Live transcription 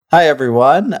Hi,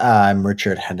 everyone. I'm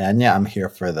Richard Hanania. I'm here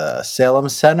for the Salem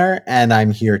Center, and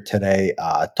I'm here today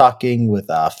talking with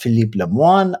Philippe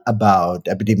Lemoine about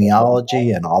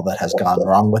epidemiology and all that has gone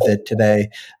wrong with it today.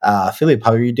 Philippe,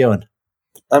 how are you doing?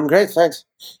 I'm great, thanks.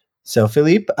 So,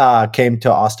 Philippe came to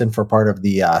Austin for part of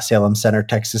the Salem Center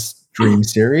Texas Dream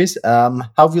series. How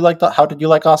have you liked? How did you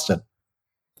like Austin?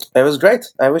 It was great.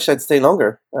 I wish I'd stay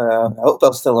longer. I hope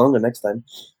I'll stay longer next time.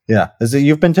 Yeah, is it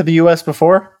you've been to the U.S.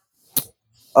 before?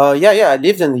 Yeah. I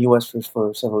lived in the U.S.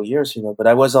 for several years, but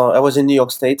I was in New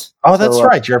York State. Oh, So that's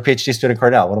right. You're a PhD student at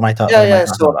Cornell. What am I talking? yeah, What am I yeah.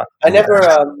 talking So about? I never,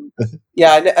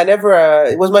 I never.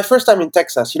 It was my first time in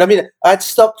Texas. I mean, I'd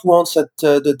stopped once at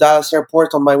the Dallas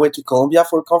airport on my way to Columbia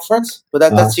for a conference, but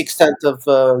that's the extent of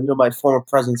my former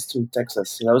presence to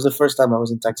Texas. That was the first time I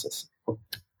was in Texas.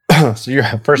 So you're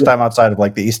first time outside of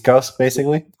like the East Coast,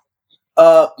 basically.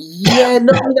 Yeah,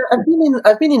 no, I mean,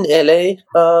 I've been in LA.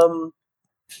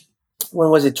 When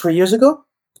was it? 3 years ago.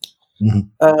 Mhm.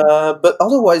 But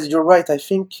otherwise, you're right. I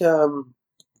think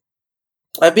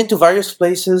I've been to various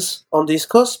places on the East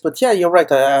Coast. But yeah, you're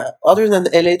right. Other than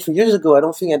LA 3 years ago, I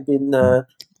don't think I've been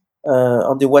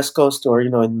on the West Coast or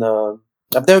in.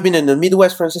 I've never been in the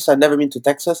Midwest, for instance. I've never been to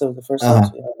Texas. That was the first time.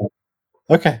 Uh-huh. So, yeah.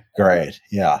 Okay, great.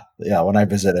 Yeah, yeah. When I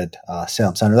visited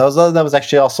Salem Center, that was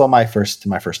actually also my first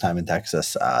time in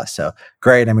Texas. So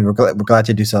great. I mean, we're glad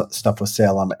to do stuff with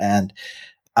Salem, and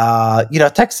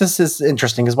Texas is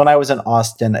interesting because when I was in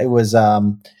Austin,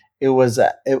 after it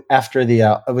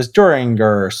was during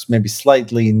or maybe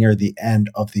slightly near the end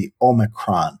of the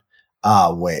Omicron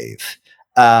wave,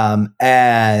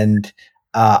 and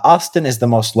Austin is the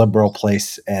most liberal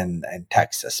place in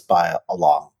Texas by a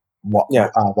long Yeah.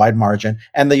 wide margin,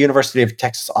 and the University of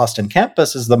Texas Austin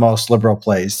campus is the most liberal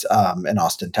place in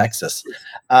Austin, Texas.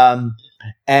 Um,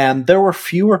 and there were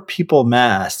fewer people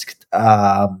masked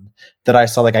that I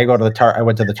saw. Like I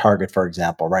went to the Target, for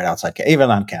example, right outside, even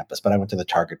on campus, but I went to the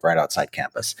Target right outside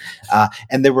campus,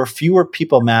 and there were fewer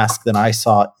people masked than I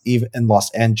saw even in Los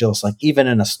Angeles, like even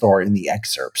in a store in the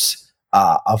excerpts.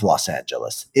 Of Los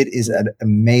Angeles, it is an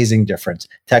amazing difference.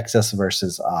 Texas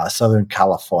versus Southern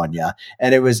California,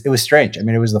 and it was strange. I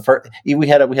mean, it was the first we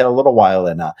had a little while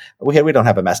in we don't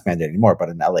have a mask mandate anymore, but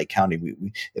in LA County, we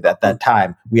at that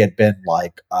time we had been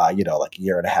like like a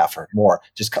year and a half or more,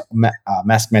 just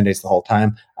mask mandates the whole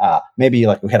time. Maybe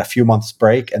like we had a few months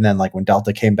break, and then like when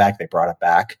Delta came back, they brought it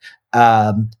back.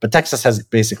 But Texas has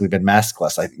basically been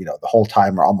maskless, the whole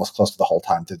time, or almost close to the whole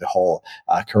time through the whole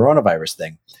coronavirus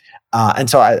thing. And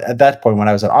so at that point, when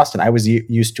I was in Austin, I was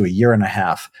used to a year and a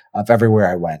half of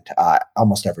everywhere I went.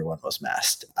 Almost everyone was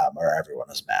masked, or everyone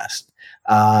was masked.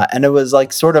 And it was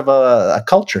like sort of a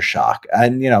culture shock.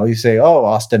 And, you say, oh,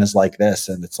 Austin is like this.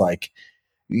 And it's like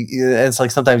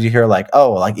sometimes you hear like,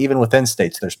 oh, like even within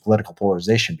states there's political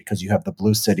polarization because you have the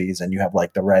blue cities and you have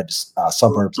like the red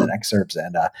suburbs and exurbs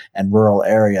and rural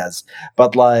areas.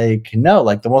 But like no,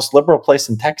 like the most liberal place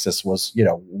in Texas was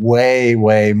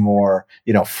way more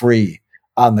free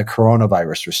on the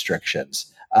coronavirus restrictions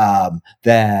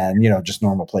than just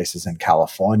normal places in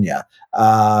California.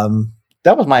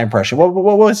 That was my impression. What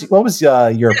was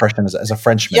your impression as a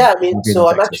Frenchman Yeah, I mean, being in so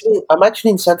I'm Texas?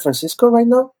 actually in San Francisco right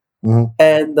now, Hmm.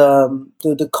 and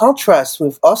the contrast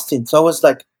with Austin. So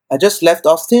I just left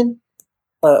Austin,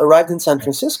 arrived in San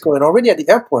Francisco, and already at the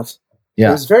airport, it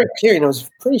Yeah. was very clear. It was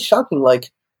pretty shocking. Like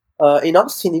in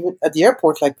Austin, even at the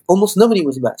airport, like almost nobody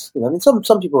was masked. I mean, some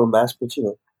people were masked, but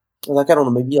like I don't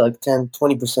know, maybe like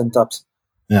 10-20% tops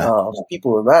Yeah. of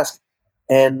people were masked.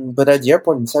 But at the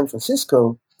airport in San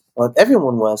Francisco,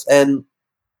 everyone was. And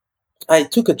I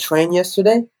took a train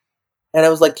yesterday, and I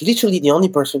was like literally the only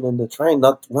person in the train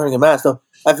not wearing a mask. Now,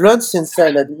 I've learned since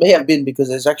then that it may have been because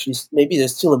there's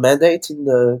still a mandate in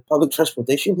the public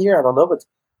transportation here. I don't know, but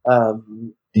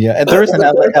Yeah, and there is an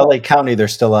LA County.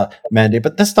 There's still a mandate,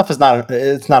 but this stuff is not.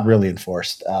 It's not really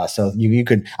enforced. So you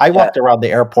could. I yeah, walked around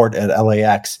the airport at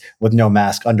LAX with no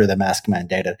mask under the mask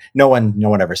mandated. No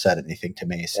one ever said anything to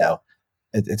me. yeah. So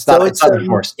it's So not. It's it's not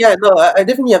enforced. yeah, no, I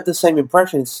definitely have the same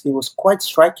impression. It was quite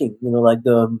striking. Like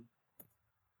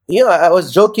I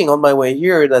was joking on my way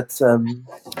here that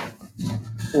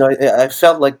I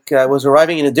felt like I was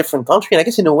arriving in a different country, and I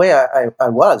guess in a way I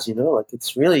was. Like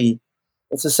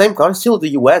it's the same country, still the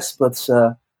U.S., but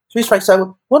three strikes.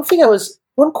 One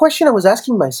question I was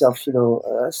asking myself.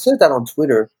 I said that on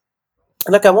Twitter.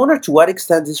 Like I wonder to what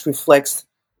extent this reflects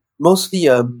mostly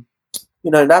an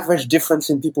average difference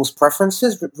in people's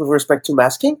preferences with respect to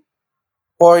masking,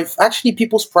 or if actually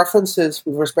people's preferences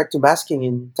with respect to masking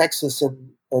in Texas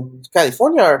and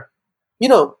California are, you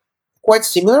know, quite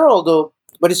similar, although,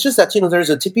 but it's just that, there's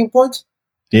a tipping point,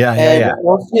 Yeah, yeah, and yeah.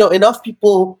 once, enough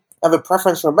people have a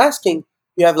preference for masking,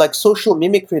 you have like social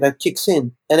mimicry that kicks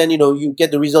in, and then you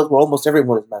get the result where almost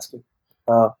everyone is masking.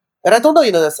 Uh, and I don't know,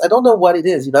 I don't know what it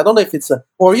is. I don't know if it's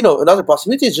or another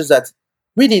possibility is just that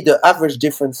really the average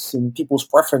difference in people's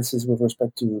preferences with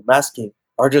respect to masking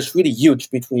are just really huge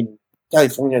between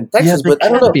California and Yeah, Texas. they But I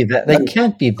don't can't know. be that. They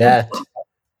can't be that.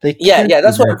 They Yeah, can't yeah, be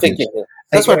that's what I'm that huge. thinking. Yeah.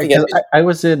 That's what I'm thinking. Because I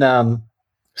was in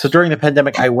so during the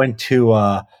pandemic I went to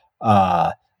uh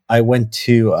I went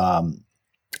to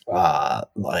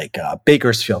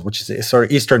Bakersfield, which is sort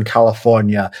of Eastern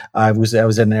California. I was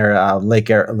in there, Lake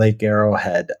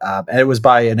Arrowhead, and it was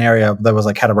by an area that was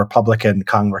like had a Republican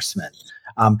congressman.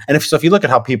 And if you look at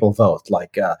how people vote,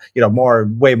 like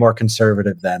way more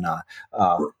conservative than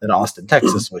Austin,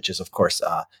 Texas, which is of course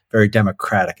very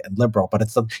democratic and liberal. But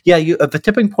it's you at the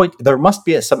tipping point. There must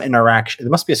be some interaction.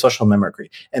 There must be a social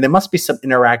mimicry, and there must be some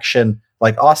interaction.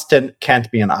 Like Austin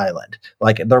can't be an island.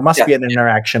 Like there must Yeah, be an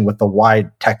interaction with the wide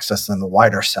Texas and the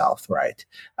wider South, right?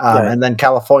 yeah, And then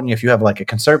California, if you have like a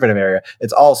conservative area,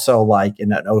 it's also like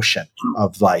in an ocean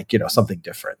of like something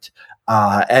different.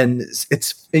 And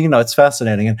it's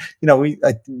fascinating, and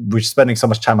we're spending so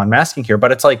much time on masking here,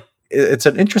 but it's like it's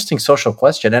an interesting social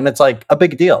question, and it's like a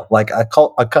big deal. Like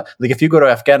like if you go to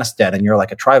Afghanistan and you're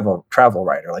like a travel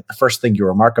writer, like the first thing you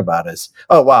remark about is,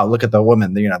 oh wow, look at the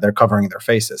women, they're covering their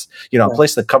faces. A yeah.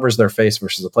 place that covers their face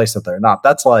versus a place that they're not.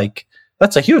 That's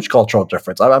a huge cultural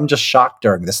difference. I'm just shocked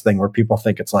during this thing where people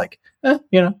think it's like,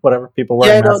 whatever. People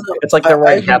Yeah, wearing no, masks. no. It's like I, they're I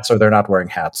wearing agree. hats or they're not wearing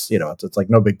hats. It's like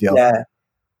no big deal. Yeah,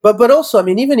 but also, I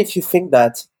mean, even if you think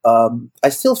that, I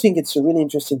still think it's a really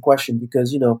interesting question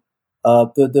because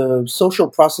the social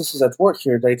processes at work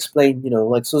here that explain,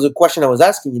 like so the question I was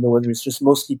asking, whether it's just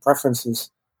mostly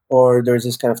preferences or there's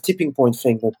this kind of tipping point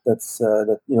thing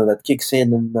that kicks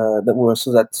in and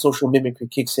so that social mimicry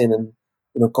kicks in and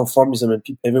conformism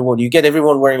and everyone you get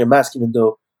everyone wearing a mask even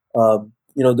though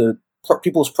the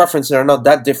people's preferences are not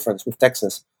that different with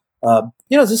Texas.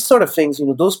 This sort of things,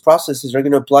 those processes are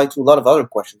going to apply to a lot of other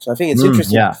questions. So I think it's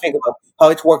interesting to Yeah. think about how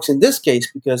it works in this case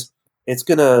because it's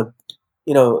going to,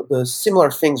 the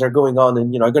similar things are going on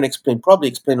and, are going to probably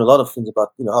explain a lot of things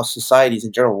about, how societies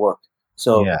in general work.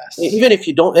 So Yes. even if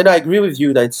you don't, and I agree with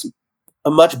you that it's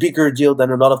a much bigger deal than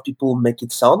a lot of people make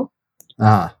it sound.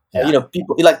 Yeah.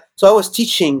 People like, so I was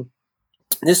teaching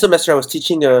this semester, I was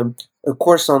teaching a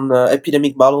course on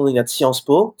epidemic modeling at Sciences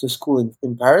Po, the school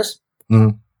in Paris.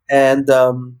 Mm. And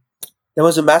there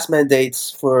was a mask mandate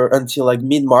for until like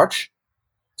mid-March.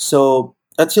 So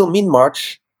until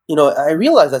mid-March, I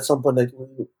realized at some point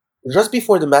that just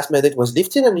before the mask mandate was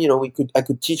lifted, and I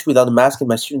could teach without a mask, and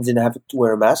my students didn't have to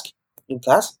wear a mask in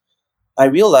class. I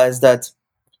realized that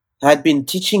I had been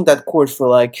teaching that course for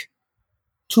like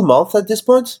 2 months at this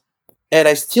point, and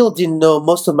I still didn't know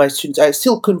most of my students. I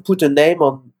still couldn't put a name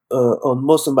on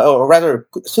most of my, or rather,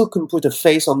 still couldn't put a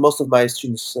face on most of my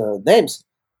students' names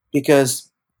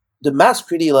because the mask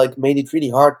really like made it really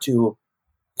hard to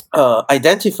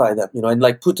identify them, and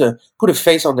like put a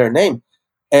face on their name.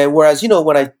 And whereas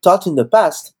when I taught in the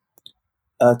past,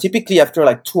 typically after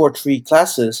like 2 or 3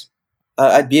 classes,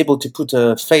 I'd be able to put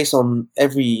a face on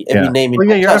every name in Well,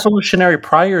 my your class. evolutionary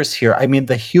priors here. I mean,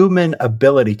 the human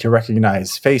ability to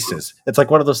recognize faces. It's like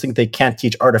one of those things they can't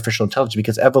teach artificial intelligence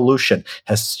because evolution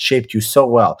has shaped you so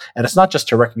well. And it's not just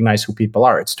to recognize who people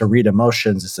are. It's to read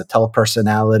emotions. It's to tell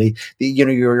personality.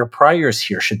 Your priors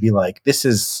here should be like, this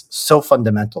is so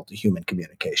fundamental to human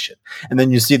communication. And then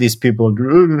you see these people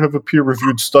have a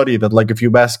peer-reviewed study that like if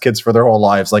you mask kids for their whole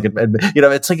lives, like,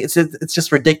 it's like, it's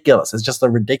just ridiculous. It's just a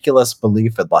ridiculous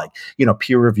belief in like,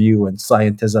 peer review and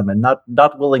scientism and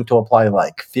not willing to apply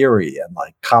like theory and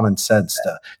like common sense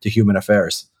to human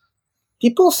affairs.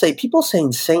 People say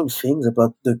insane things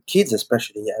about the kids,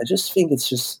 especially. Yeah, I just think it's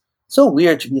just so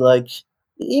weird to be like,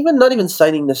 even not even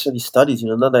citing necessarily studies.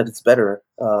 Not that it's better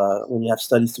when you have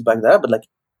studies to back that up, but like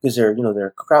because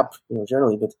they're crap,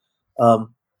 generally. But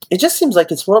it just seems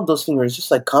like it's one of those things where it's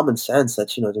just like common sense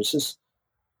that there's just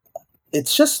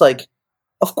it's just like,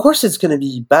 of course it's going to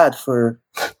be bad for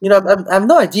I have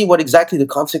no idea what exactly the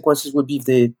consequences would be if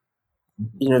they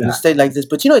they stayed like this.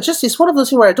 But it's one of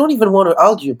those things where I don't even want to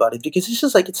argue about it because it's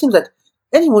just like it seems that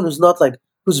anyone who's not like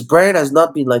whose brain has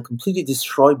not been like completely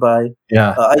destroyed by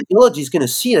ideology is going to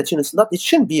see that it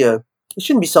shouldn't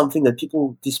be something that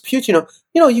people dispute.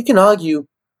 You can argue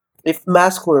if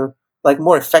masks were like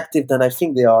more effective than I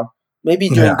think they are. Maybe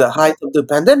during the height of the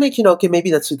pandemic, okay, maybe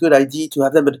that's a good idea to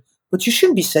have them, but you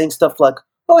shouldn't be saying stuff like,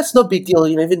 "Oh, it's no big deal."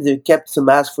 Even they kept the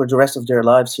mask for the rest of their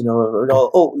lives.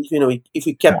 Or if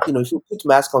we kept, if we put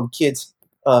mask on kids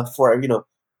for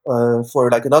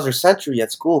like another century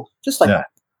at school, just like, I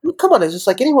mean, come on, it's just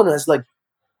like anyone who has like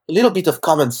a little bit of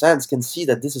common sense can see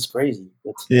that this is crazy.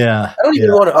 But Yeah, I don't even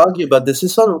yeah. want to argue about this.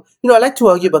 It's some, I like to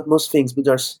argue about most things, but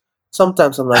there's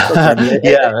sometimes I'm like, okay, I mean,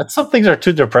 Yeah, that's some things are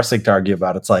too depressing to argue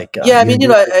about. It's like yeah, I mean,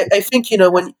 I think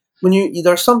when you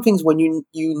there are some things when you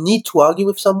need to argue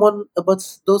with someone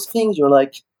about those things, you're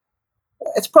like,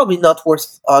 it's probably not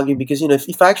worth arguing because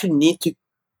if I actually need to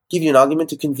give you an argument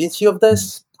to convince you of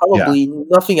this, yeah, probably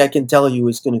nothing I can tell you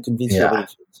is going to convince you of yeah,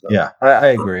 anything. So. yeah. I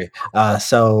agree.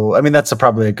 So I mean, that's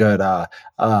probably a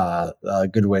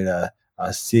good way to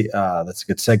see. That's a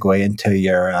good segue into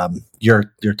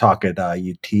your talk at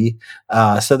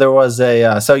UT. So there was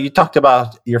so you talked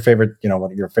about your favorite,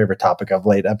 one of your favorite topic of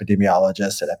late,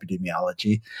 epidemiologists and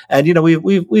epidemiology, and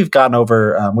we've gone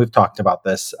over, we've talked about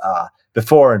this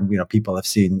before, and people have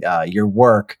seen your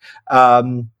work.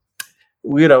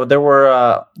 There were,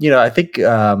 I think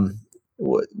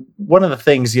one of the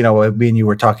things, me and you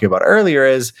were talking about earlier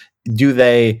is, do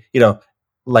they,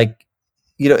 like,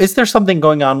 is there something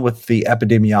going on with the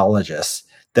epidemiologists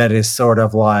that is sort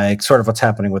of what's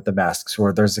happening with the masks,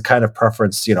 where there's a kind of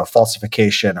preference,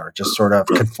 falsification or just sort of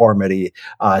conformity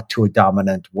to a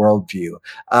dominant worldview?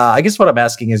 I guess what I'm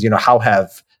asking is, how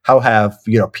have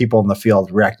people in the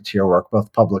field reacted to your work,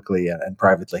 both publicly and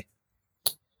privately?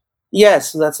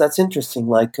 Yes, that's interesting.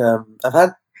 Like I've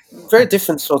had very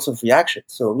different sorts of reactions.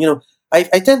 So I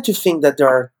tend to think that there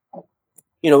are,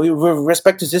 with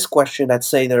respect to this question, I'd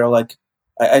say there are like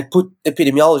I put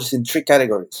epidemiologists in three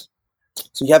categories.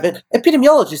 So you have an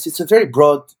epidemiologist. It's a very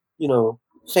broad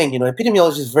thing.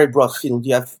 Epidemiology is a very broad field.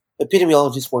 You have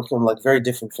epidemiologists working on like very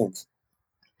different things.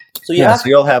 So so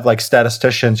you'll have like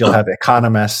statisticians, you'll have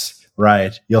economists,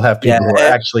 right? You'll have people who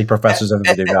are actually professors of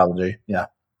epidemiology. Yeah.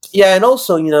 Yeah, and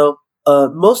also,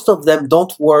 most of them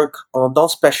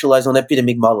don't specialize on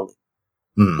epidemic modeling.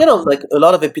 Like a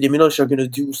lot of epidemiologists are going to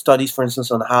do studies, for instance,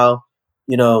 on how,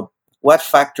 what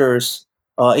factors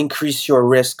increase your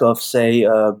risk of, say,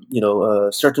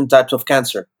 certain types of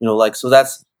cancer. So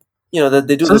that's, that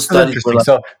they do So those this is studies. interesting.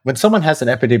 So when someone has an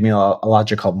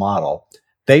epidemiological model,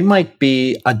 they might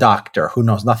be a doctor who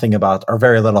knows nothing about or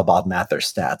very little about math or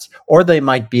stats, or they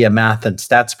might be a math and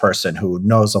stats person who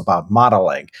knows about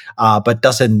modeling, but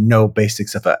doesn't know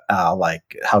basics of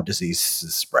like how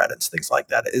diseases spread and things like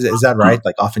that. Is that right?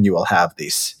 Like often you will have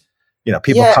these,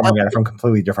 people coming at it from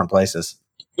completely different places.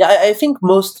 Yeah, I think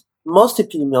most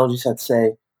epidemiologists, I'd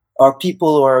say, are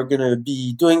people who are going to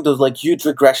be doing those like huge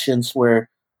regressions where,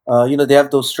 they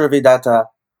have those survey data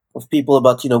of people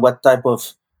about, what type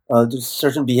of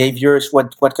certain behaviors,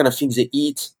 what kind of things they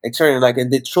eat, etc.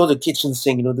 And they show the kitchen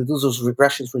sink, they do those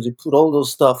regressions where they put all those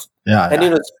stuff. Yeah.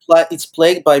 And, it's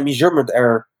plagued by measurement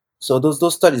error. So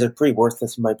those studies are pretty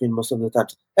worthless, in my opinion, most of the time.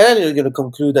 And then you're going to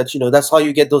conclude that, that's how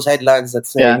you get those headlines that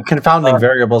say... and confounding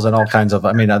variables and all kinds of,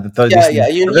 I mean,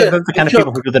 the kind of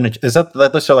people who do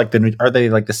those are like are they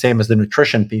like the same as the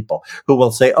nutrition people who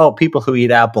will say, oh, people who eat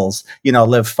apples,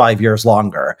 live 5 years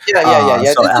longer. Yeah.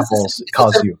 So apples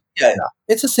cause you. Yeah,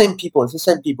 it's the same people.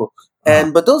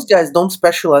 But those guys don't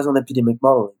specialize on epidemic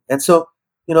modeling. And so,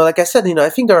 like I said, I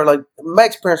think there are like, my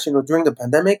experience, during the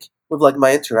pandemic with like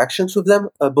my interactions with them,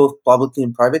 both publicly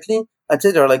and privately, I'd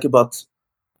say there are like about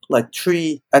like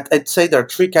three, I'd say there are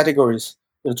three categories.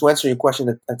 To answer your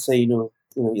question, I'd say,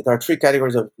 there are three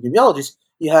categories of epidemiologists.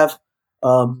 You have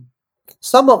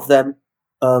some of them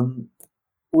who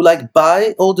like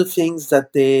buy all the things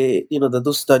that they, that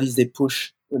those studies they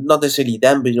push, not necessarily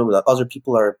them, but that other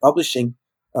people are publishing.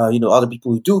 Other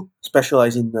people who do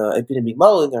specialize in epidemic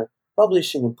modeling are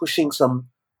publishing and pushing some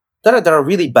that are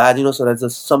really bad. So that's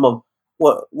just some of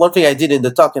one thing I did in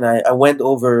the talk, and I went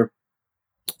over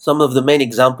some of the main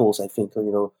examples. I think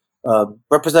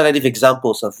representative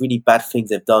examples of really bad things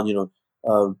they've done.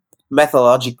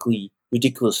 Methodologically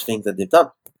ridiculous things that they've done,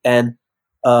 and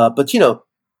but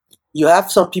you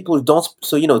have some people who don't.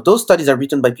 So those studies are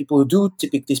written by people who do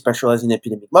typically specialize in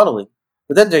epidemic modeling,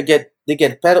 but then they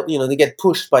get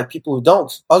pushed by people who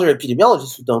don't, other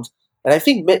epidemiologists who don't. And I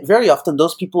think very often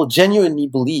those people genuinely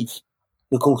believe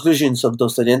the conclusions of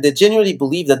those studies, and they genuinely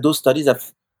believe that those studies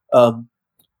have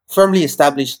firmly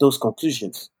established those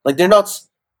conclusions. Like they're not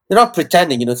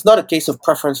pretending. It's not a case of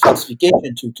preference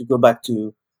falsification. To go back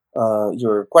to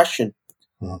your question,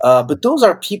 but those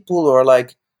are people who are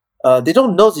like. They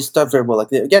don't know this stuff very well. Like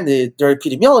they're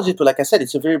epidemiologists, but like I said,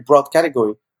 it's a very broad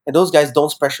category, and those guys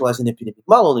don't specialize in epidemic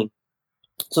modeling,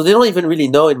 so they don't even really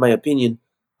know, in my opinion,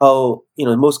 how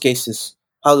in most cases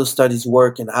how the studies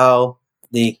work and how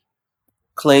they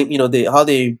claim, how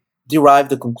they derive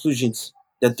the conclusions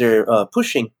that they're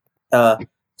pushing.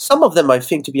 Some of them, I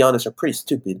think, to be honest, are pretty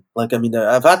stupid. Like, I mean,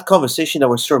 I've had conversations that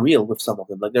were surreal with some of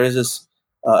them. Like, there is this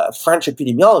French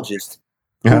epidemiologist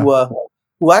Yeah.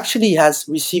 who actually has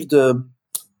received a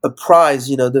prize.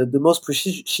 The most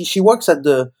prestigious. She works at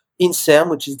the INSERM,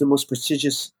 which is the most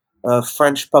prestigious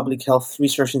French public health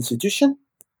research institution,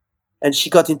 and she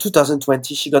got in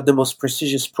 2020. She got the most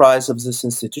prestigious prize of this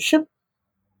institution.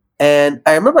 And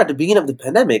I remember at the beginning of the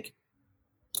pandemic,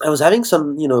 I was having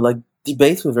some like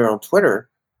debate with her on Twitter,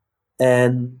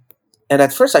 and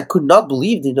at first I could not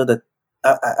believe that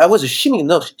I was assuming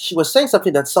no, she was saying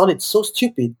something that sounded so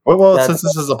stupid. Well, since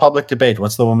this is a public debate,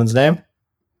 what's the woman's name?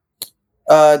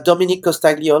 Dominique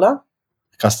Costagliola.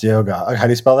 Costioga. How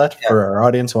do you spell that for our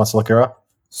audience who wants to look her up?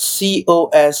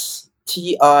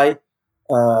 Costijliola.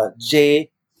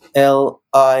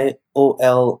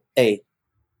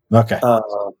 Okay.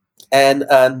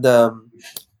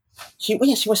 She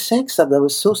was saying stuff that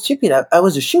was so stupid. I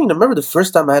was assuming. I remember the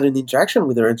first time I had an interaction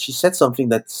with her, and she said something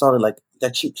that sounded like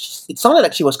that. It sounded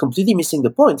like she was completely missing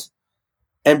the point.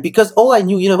 And because all I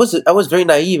knew, I was very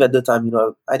naive at the time.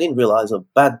 I didn't realize how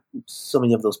bad so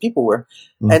many of those people were,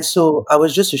 and so I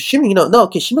was just assuming, no,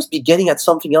 okay, she must be getting at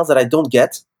something else that I don't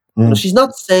get. She's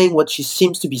not saying what she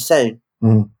seems to be saying.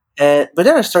 But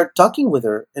then I started talking with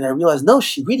her, and I realized, no,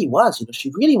 she really was.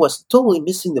 She really was totally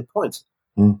missing the point.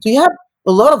 So you have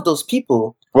a lot of those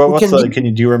people. Well,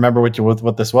 do you remember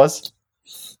what this was?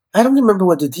 I don't remember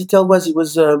what the detail was. It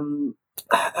was I don't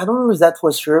remember if that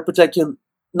was her, but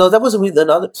no, that was with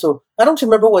another. So I don't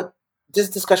remember what this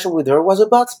discussion with her was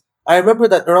about. I remember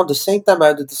that around the same time I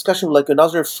had a discussion with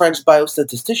another French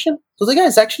biostatistician. So the guy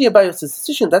is actually a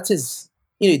biostatistician. That's his.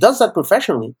 He does that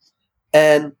professionally,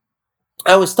 and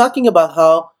I was talking about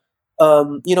how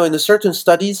in certain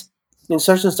studies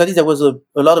there was a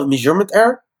lot of measurement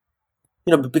error.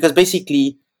 Because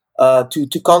basically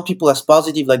to count people as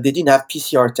positive, like they didn't have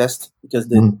PCR tests because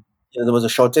there was a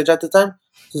shortage at the time,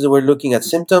 so they were looking at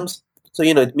symptoms. So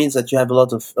it means that you have a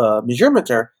lot of measurement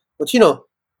error. But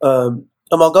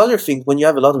among other things, when you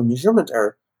have a lot of measurement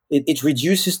error, it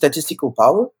reduces statistical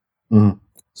power.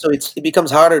 So it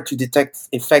becomes harder to detect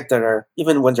effects that are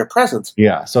even when they're present.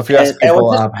 Yeah. So if you ask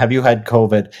people, have you had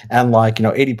COVID, and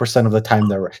 80% of the time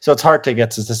so it's hard to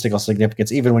get statistical significance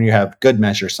even when you have good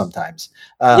measures sometimes.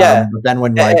 But then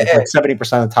when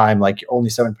 70% of the time, only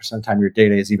 7% of the time your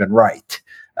data is even right.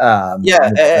 And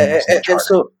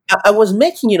so I was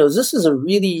making, this is a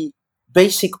really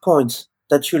basic point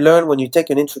that you learn when you take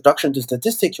an introduction to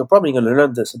statistics. You're probably going to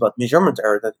learn this about measurement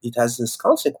error, that it has this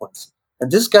consequence.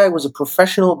 And this guy was a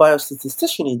professional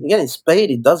biostatistician. He's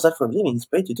paid. He does that for a living. He's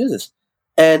paid to do this.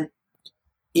 And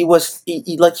he was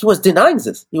denying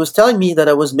this. He was telling me that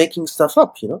I was making stuff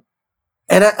up, And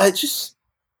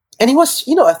and he was,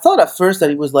 I thought at first that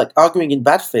he was arguing in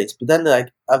bad faith, but then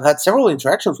I've had several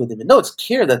interactions with him, and no, it's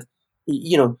clear that,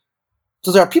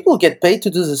 so there are people who get paid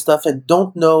to do this stuff and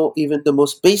don't know even the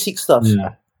most basic stuff.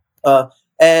 Yeah.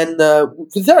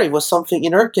 With her, it was something.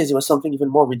 In her case, it was something even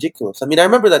more ridiculous. I mean, I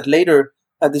remember that later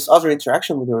at this other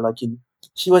interaction with her,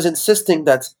 she was insisting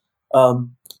that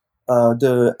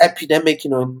the epidemic,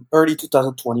 in early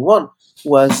 2021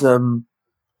 was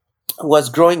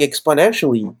growing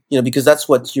exponentially. Because that's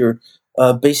what your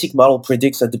basic model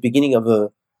predicts at the beginning of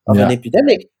an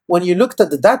epidemic. When you looked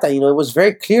at the data, it was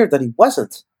very clear that it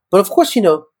wasn't. But of course,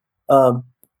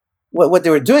 what they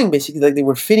were doing basically, they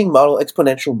were feeding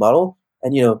exponential model.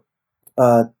 And you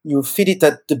feed it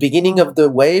at the beginning of the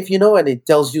wave, and it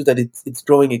tells you that it's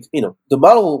growing. The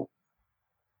model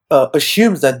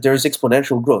assumes that there is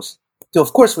exponential growth. So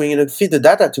of course, when you're going to feed the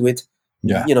data to it,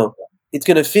 it's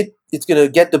going to fit. It's going to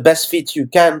get the best fit you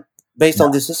can based on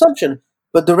this assumption.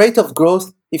 But the rate of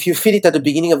growth, if you feed it at the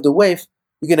beginning of the wave,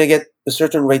 you're going to get a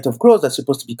certain rate of growth that's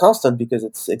supposed to be constant because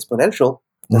it's exponential.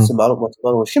 That's the model. What the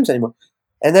model assumes anymore.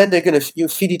 And then you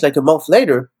feed it a month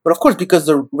later. But of course, because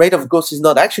the rate of growth is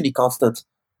not actually constant,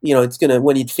 it's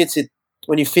when you feed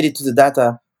it to the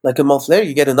data a month later,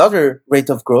 you get another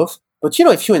rate of growth. But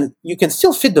if you can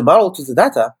still fit the model to the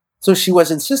data. So she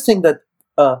was insisting that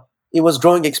it was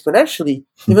growing exponentially,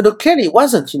 even though clearly it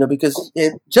wasn't, because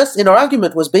just in our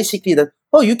argument was basically that,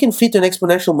 you can fit an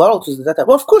exponential model to the data.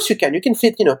 Well, of course you can. You can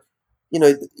fit,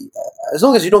 as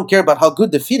long as you don't care about how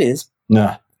good the fit is.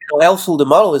 No. How helpful the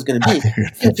model is going to be. You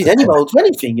can fit any model to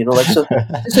anything, so.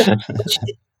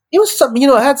 It was some,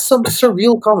 I had some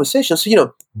surreal conversations.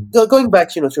 So, going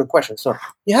back, to your question. So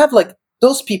you have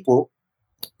those people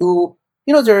who,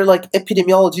 they're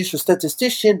epidemiologists or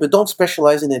statisticians, but don't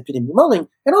specialize in epidemic modeling.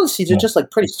 And honestly, they're just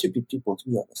pretty stupid people, to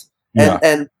be honest.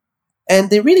 And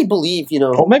they really believe,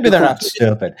 Well, maybe they're not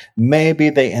stupid. Maybe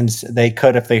they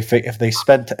could,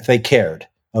 if they cared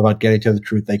about getting to the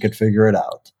truth, they could figure it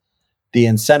out. The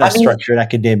incentive structure in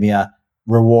academia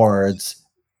rewards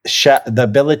the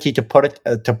ability to put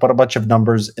a bunch of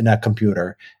numbers in a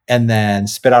computer and then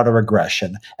spit out a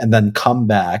regression and then come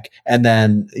back and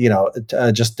then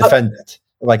just defend it.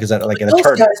 Like, is that like an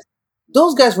attorney?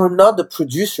 Those guys were not the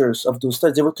producers of those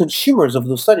studies. They were consumers of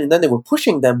those studies, and then they were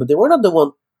pushing them, but they were not the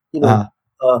one,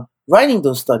 writing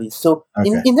those studies. So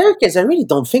in their case, I really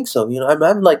don't think so.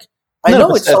 I'm like, I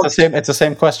know it's the same. It's the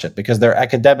same question because they're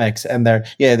academics and they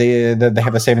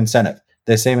have the same incentive.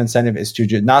 The same incentive is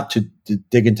to not to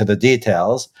dig into the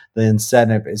details. The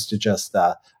incentive is to just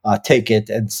take it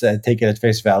and take it at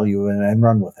face value and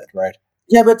run with it, right?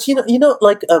 Yeah, but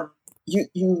like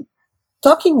you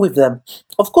talking with them.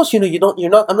 Of course, you're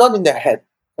not. I'm not in their head.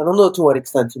 I don't know to what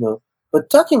extent,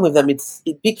 but talking with them, it's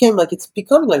becoming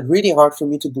like really hard for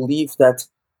me to believe that,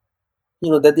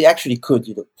 that they actually could,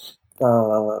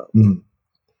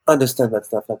 understand that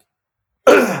stuff. Like,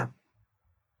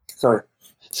 sorry.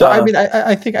 So I mean,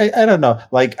 I think I don't know.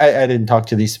 Like I didn't talk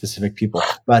to these specific people,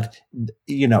 but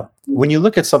when you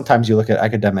look at sometimes you look at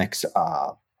academics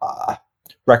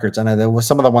records, and there was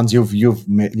some of the ones you've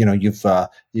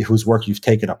whose work you've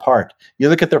taken apart. You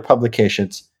look at their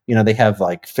publications. They have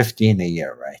like 15 a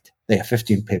year, right? They have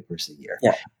 15 papers a year,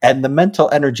 and the mental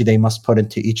energy they must put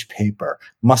into each paper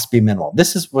must be minimal.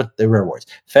 This is what the rewards: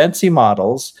 fancy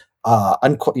models.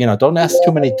 Don't ask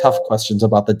too many tough questions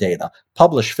about the data.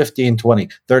 Publish 15, 20,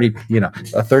 30,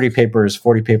 30 papers,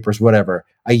 40 papers, whatever,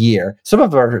 a year. Some of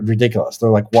them are ridiculous.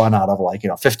 They're like one out of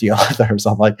 50 authors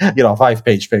on a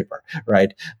 5-page paper,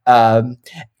 right?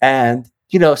 And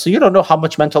so you don't know how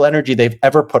much mental energy they've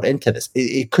ever put into this.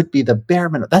 It could be the bare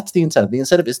minimum. That's the incentive. The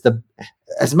incentive is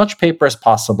as much paper as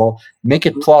possible, make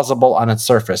it plausible on its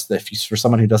surface for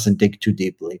someone who doesn't dig too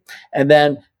deeply. And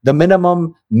then the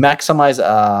minimum maximize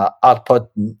output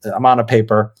amount of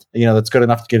paper, that's good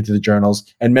enough to get into the journals,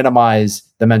 and minimize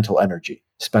the mental energy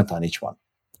spent on each one.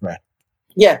 Right.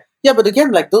 Yeah. Yeah, but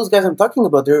again, like those guys I'm talking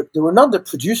about, they were not the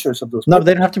producers of those. No,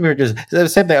 they don't have to be producers. The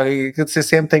same thing. It's the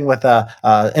same thing with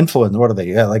influence. What are they?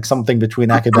 Yeah, like something between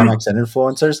academics and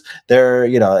influencers. They're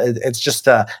it's just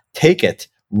take it,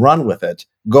 run with it,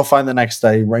 go find the next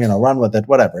study. Run with it.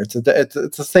 Whatever. It's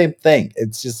the same thing.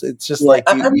 It's just like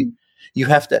you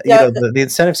have to. The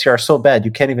incentives here are so bad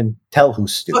you can't even tell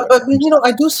who's stupid. But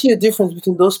I do see a difference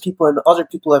between those people and the other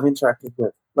people I've interacted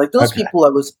with. Like those people, I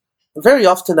was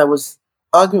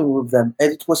arguing with them, and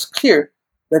it was clear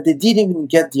that they didn't even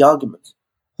get the argument.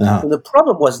 And the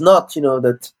problem was not,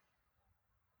 that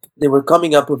they were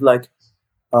coming up with like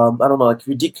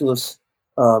ridiculous.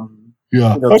 Okay.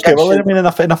 Well, I mean,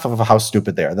 enough of how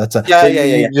stupid they are. That's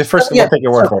the first thing. I'll take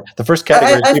your word for it. The first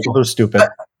category is people who are stupid.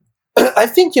 I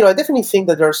think I definitely think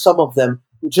that there are some of them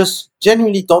who just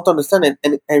genuinely don't understand it,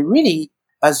 and really,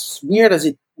 as weird as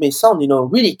it may sound,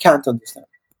 really can't understand.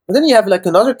 But then you have like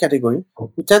another category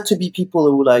who tend to be people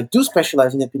who like do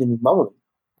specialize in epidemic modeling,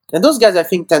 and those guys I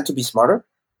think tend to be smarter.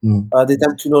 They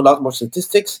tend to know a lot more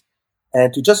statistics,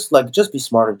 and to just be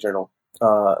smart in general,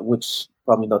 which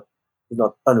probably not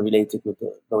unrelated with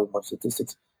knowing more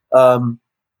statistics. And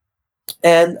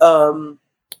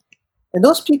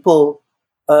those people,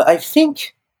 I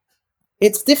think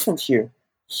it's different here.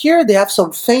 Here they have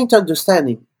some faint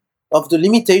understanding of the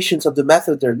limitations of the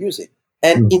method they're using.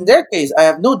 And in their case, I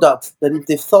have no doubt that if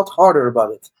they thought harder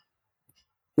about it,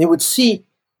 they would see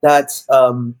that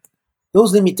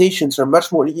those limitations are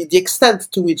much more, the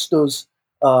extent to which those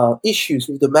issues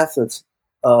with the methods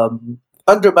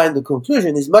undermine the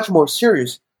conclusion is much more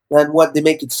serious than what they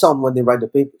make it sound when they write the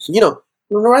paper. So,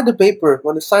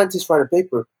 when the scientists write a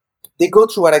paper, they go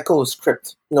through what I call a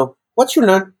script. What you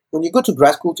learn when you go to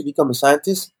grad school to become a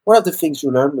scientist, one of the things you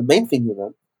learn, the main thing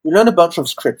you learn a bunch of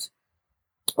scripts.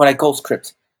 What I call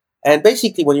script. And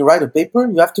basically, when you write a paper,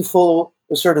 you have to follow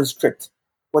a certain script.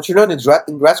 What you learn in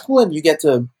grad school, and you get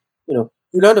you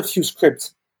learn a few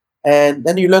scripts. And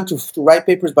then you learn to write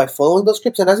papers by following those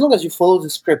scripts. And as long as you follow the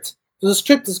script, so the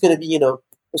script is going to be,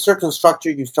 a certain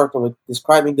structure. You start with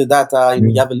describing the data.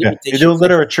 You have a limitation. You do a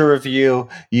literature review.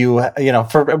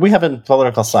 We have in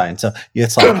political science, so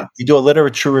it's like you do a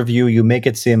literature review. You make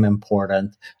it seem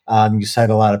important. You cite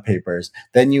a lot of papers.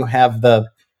 Then you have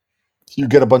you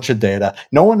get a bunch of data.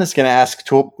 No one is going to ask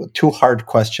too hard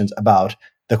questions about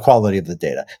the quality of the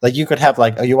data. Like you could have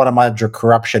you want to monitor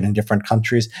corruption in different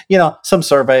countries, some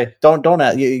survey, don't,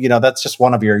 that's just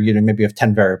one of your, maybe you have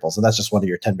 10 variables and that's just one of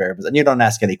your 10 variables and you don't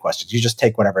ask any questions. You just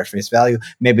take whatever at face value.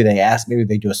 Maybe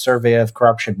they do a survey of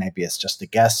corruption. Maybe it's just a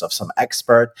guess of some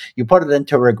expert. You put it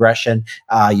into regression.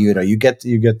 You get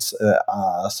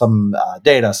some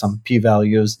data, some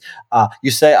p-values.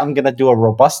 You say, I'm going to do a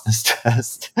robustness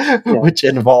test, which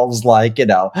involves I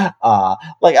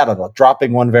don't know,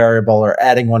 dropping one variable or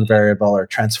adding adding one variable or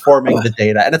transforming the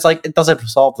data. And it's like, it doesn't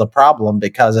solve the problem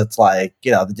because it's like,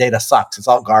 the data sucks. It's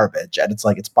all garbage. And it's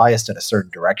like, it's biased in a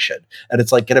certain direction. And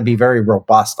it's like going to be very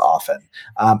robust often.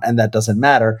 And that doesn't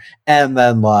matter. And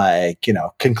then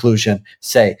conclusion,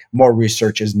 say more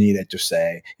research is needed to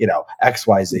say,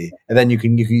 XYZ. And then you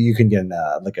can get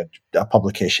a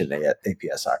publication at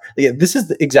APSR. Yeah, this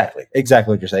is exactly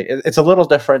what you're saying. It's a little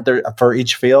different for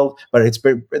each field, but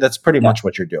that's pretty much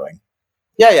what you're doing.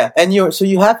 Yeah. And you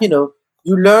have, you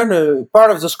learn a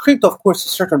part of the script, of course, a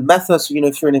certain methods. So,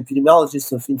 if you're an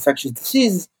epidemiologist of infectious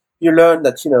disease, you learn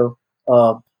that,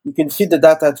 you can feed the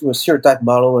data to a serotype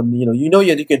model, and,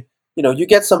 you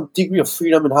get some degree of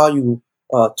freedom in how you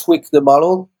tweak the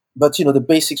model, but, the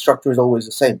basic structure is always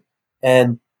the same.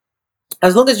 And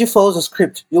as long as you follow the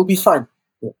script, you'll be fine.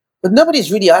 But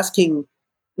nobody's really asking,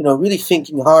 really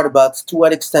thinking hard about to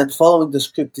what extent following the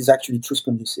script is actually truth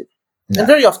conducive. No. And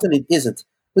very often it isn't.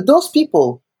 But those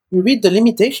people, you read the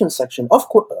limitation section, of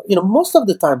course, most of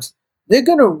the times they're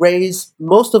going to raise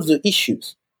most of the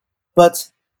issues, but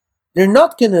they're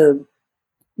not going to,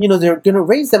 they're going to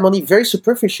raise them only very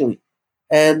superficially,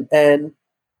 and they're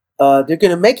going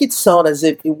to make it sound as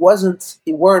if it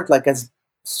weren't like as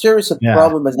serious a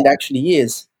problem as it actually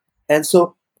is. And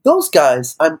so those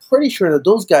guys, I'm pretty sure that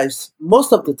those guys,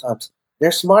 most of the times,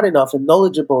 they're smart enough and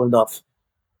knowledgeable enough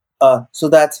so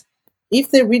that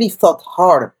if they really thought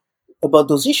hard about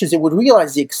those issues, they would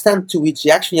realize the extent to which they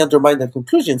actually undermine their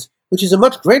conclusions, which is a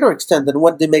much greater extent than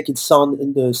what they make it sound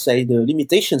in the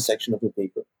limitation section of the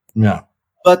paper. Yeah.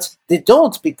 But they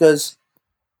don't, because,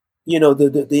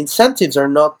 the incentives are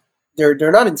not, they're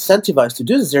not incentivized to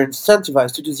do this. They're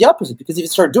incentivized to do the opposite, because if they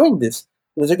start doing this,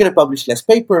 they're going to publish less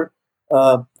paper.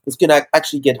 It's going to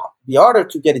actually be harder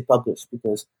to get it published,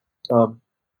 because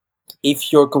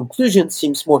if your conclusion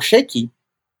seems more shaky,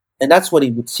 and that's what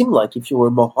it would seem like if you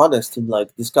were more honest in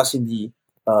discussing the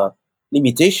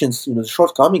limitations, the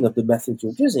shortcoming of the methods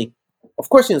you're using, of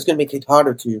course, it's going to make it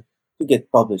harder to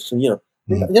get published. So,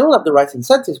 they don't have the right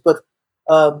incentives, but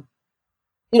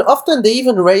often they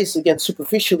even raise, again,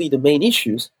 superficially the main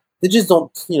issues. They just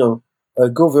don't,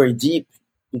 go very deep,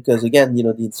 because, again,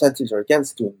 the incentives are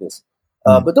against doing this.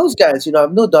 But those guys, I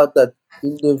have no doubt that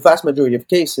in the vast majority of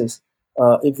cases,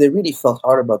 if they really felt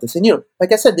hard about this, and,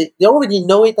 like I said, they already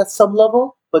know it at some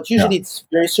level, but usually it's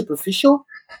very superficial.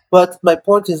 But my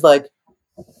point is,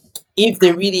 if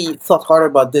they really thought hard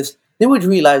about this, they would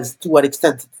realize to what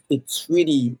extent it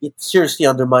seriously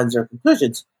undermines their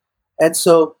conclusions. And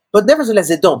so, but nevertheless,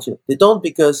 they don't. They don't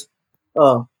because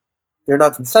they're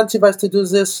not incentivized to do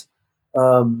this.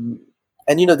 And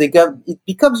it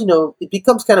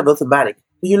becomes kind of automatic.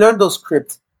 You learn those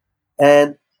scripts,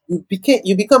 and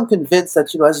you become convinced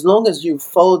that as long as you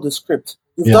follow the script,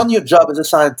 you've done your job as a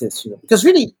scientist. Because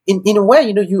really, in a way,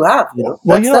 you have.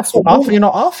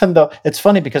 Often though, it's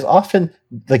funny because often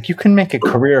you can make a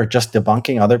career just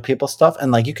debunking other people's stuff,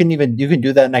 and you can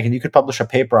do that, and you could publish a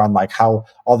paper on how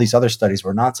all these other studies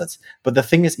were nonsense. But the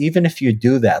thing is, even if you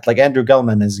do that, Andrew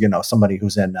Gelman is somebody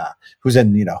who's in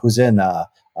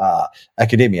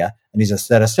academia, and he's a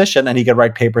statistician, and he can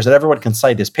write papers, and everyone can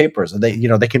cite his papers, and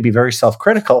they can be very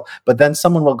self-critical. But then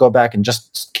someone will go back and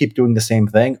just keep doing the same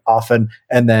thing often,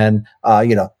 and then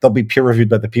they'll be peer reviewed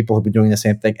by the people who've been doing the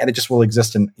same thing, and it just will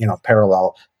exist in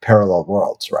parallel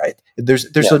worlds, right? There's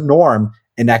a norm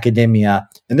in academia,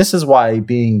 and this is why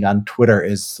being on Twitter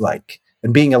is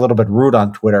and being a little bit rude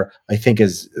on Twitter, I think,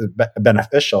 is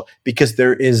beneficial, because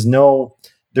there's no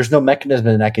mechanism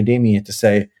in academia to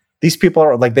say, these people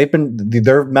are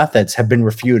their methods have been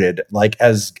refuted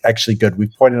as actually good.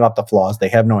 We've pointed out the flaws. They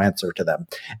have no answer to them.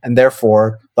 And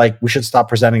therefore, we should stop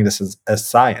presenting this as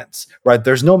science, right?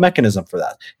 There's no mechanism for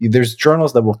that. There's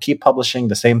journals that will keep publishing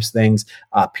the same things,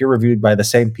 peer reviewed by the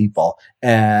same people.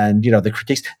 And, the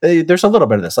critiques, there's a little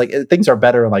bit of this. Things are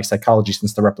better in psychology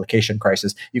since the replication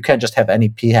crisis. You can't just have any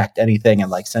p-hacked anything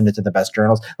and send it to the best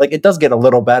journals. It does get a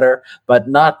little better, but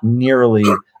not nearly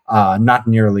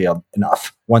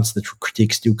enough once the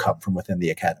critiques do come from within the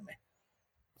academy.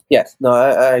 Yes, no,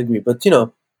 I agree. But,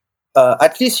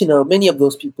 at least, many of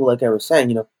those people, like I was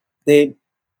saying, they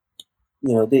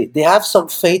have some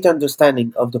faint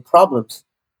understanding of the problems,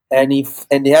 and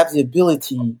they have the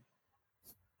ability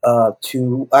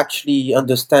to actually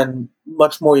understand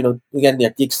much more, again,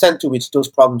 the extent to which those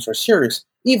problems are serious,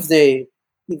 if they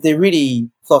really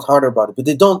thought harder about it. But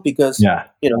they don't, because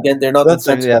again, they're not. That's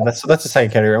the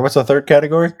second category. What's the third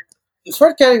category? The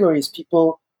third category is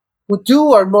people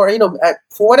who are more,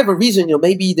 for whatever reason,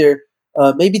 maybe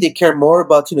they care more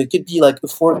about, it could be a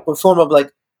form of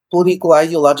political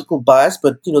ideological bias,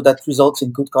 but that results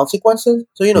in good consequences.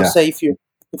 So say if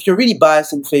you're really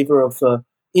biased in favor of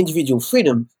individual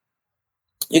freedom,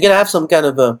 you're going to have some kind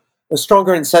of a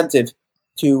stronger incentive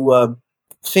to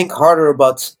think harder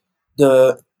about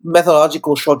the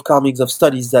methodological shortcomings of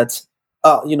studies that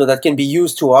that can be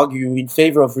used to argue in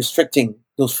favor of restricting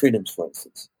those freedoms, for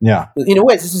instance. Yeah. In a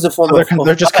way, this is a form So of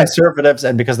they're just bias. conservatives,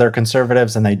 and because they're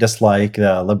conservatives and they dislike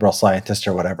the liberal scientists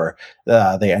or whatever,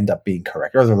 they end up being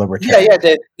correct, or they're libertarian. Yeah,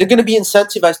 they're going to be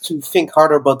incentivized to think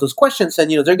harder about those questions, and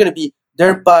they're going to be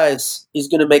their bias is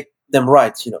going to make them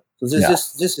right. So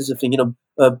this is a thing.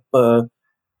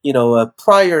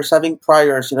 Priors, having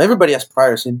priors. Everybody has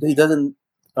priors, and it doesn't.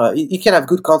 It can have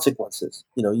good consequences.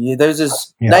 There's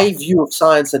this naive view of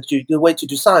science that the way to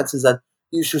do science is that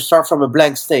you should start from a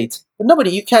blank state.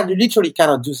 But you literally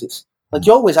cannot do this. Like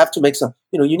you always have to make some.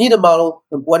 You need a model.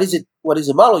 What is it? What is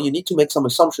a model? You need to make some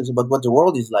assumptions about what the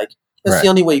world is like. That's the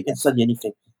only way you can study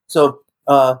anything. So,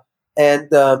 there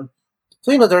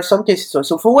are some cases.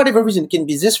 So for whatever reason, it can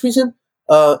be this reason.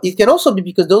 It can also be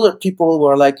because those are people who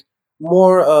are like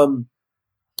more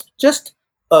just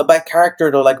by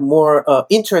character, they're like more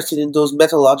interested in those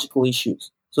methodological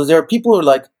issues. So there are people who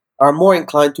are more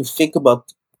inclined to think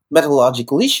about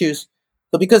methodological issues.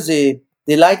 So because they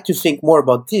like to think more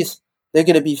about this, they're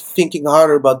going to be thinking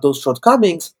harder about those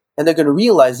shortcomings, and they're going to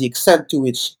realize the extent to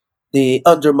which they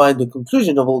undermine the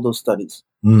conclusion of all those studies.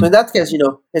 So in that case,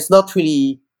 it's not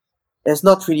really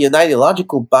an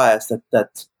ideological bias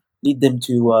that lead them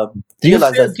to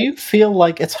realize that. Do you feel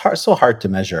like it's so hard to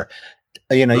measure?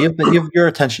 Your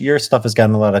attention, your stuff has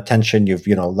gotten a lot of attention.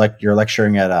 You're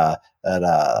lecturing at how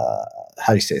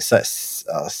do you say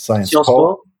Science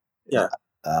Po? Yeah.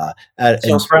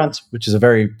 In France, which is a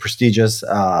very prestigious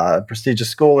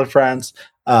school in France.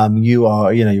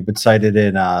 You've been cited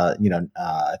in I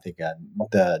think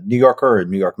the New Yorker or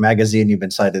New York Magazine. You've been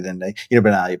cited you've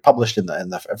been published in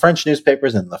the French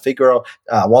newspapers, in the Figaro,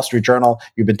 Wall Street Journal.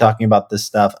 You've been talking about this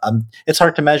stuff. It's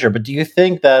hard to measure, but do you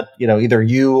think that either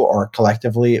you or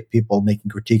collectively people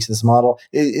making critiques of this model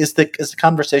is the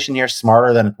conversation here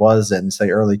smarter than it was in say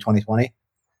early 2020?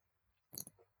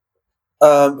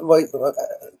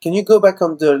 Can you go back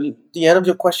on the end of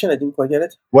your question? I didn't quite get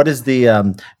it. What is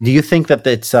the? Do you think that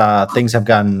it's things have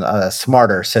gotten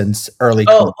smarter since early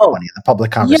 2020? The public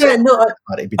conversation. Yeah,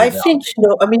 I think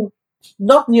I mean,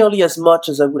 not nearly as much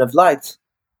as I would have liked,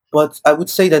 but I would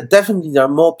say that definitely there are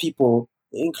more people,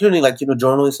 including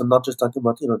journalists. I'm not just talking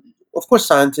about of course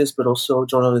scientists, but also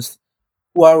journalists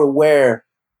who are aware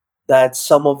that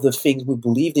some of the things we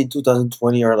believed in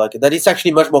 2020 are that it's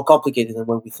actually much more complicated than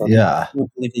what we thought we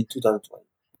believed in 2020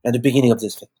 at the beginning of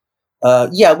this thing.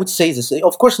 I would say this.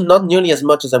 Of course, not nearly as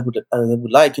much as I would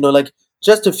like.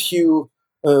 Just a few,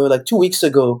 2 weeks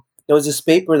ago, there was this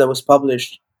paper that was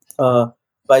published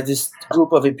by this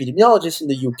group of epidemiologists in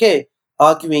the UK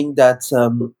arguing that,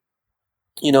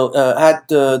 had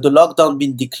the lockdown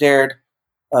been declared,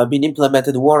 been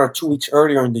implemented 1 or 2 weeks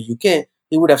earlier in the UK,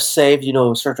 it would have saved,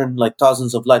 certain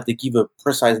thousands of lives. They give a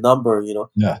precise number,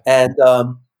 and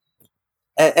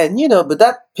but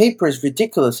that paper is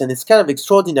ridiculous and it's kind of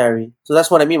extraordinary. So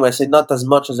that's what I mean when I say not as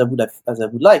much as I would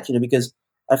like, because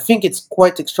I think it's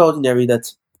quite extraordinary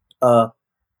that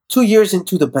 2 years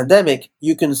into the pandemic,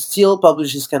 you can still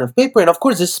publish this kind of paper. And of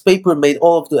course, this paper made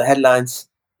all of the headlines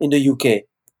in the UK,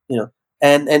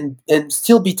 and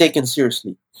still be taken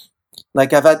seriously.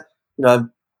 Like I've had,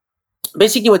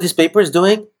 basically what this paper is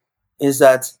doing is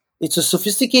that it's a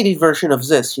sophisticated version of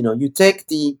this. You take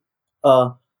the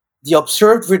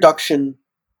observed reduction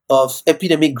of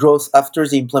epidemic growth after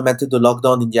they implemented the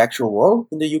lockdown in the actual world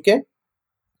in the UK.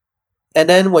 And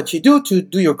then what you do to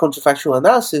do your counterfactual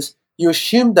analysis, you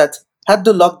assume that had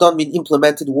the lockdown been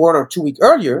implemented 1 or 2 weeks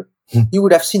earlier, you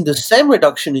would have seen the same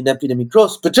reduction in epidemic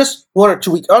growth, but just 1 or 2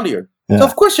 weeks earlier. Yeah. So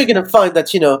of course you're going to find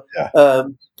that,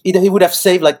 it would have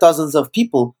saved thousands of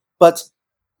people. But,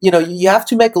 you have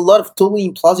to make a lot of totally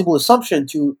implausible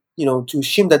assumptions to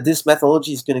assume that this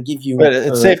methodology is going to give you. But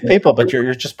it saved people, but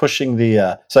you're just pushing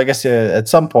the. So I guess at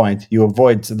some point you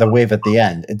avoid the wave at the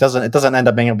end. It doesn't end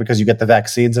up being because you get the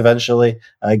vaccines eventually.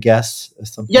 I guess.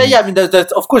 Yeah. I mean,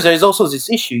 that of course there is also this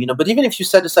issue, But even if you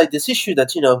set aside this issue,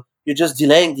 that you're just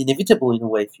delaying the inevitable in a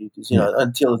way,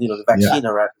 until the vaccine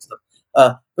arrives and stuff.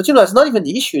 But it's not even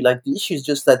the issue. The issue is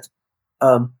just that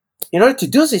in order to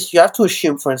do this, you have to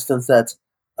assume, for instance, that.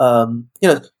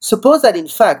 Suppose that in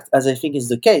fact, as I think is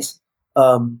the case,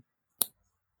 a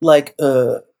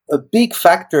big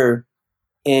factor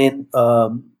in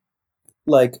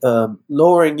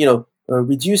lowering,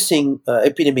 reducing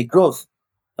epidemic growth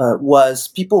was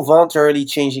people voluntarily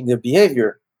changing their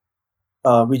behavior,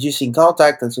 reducing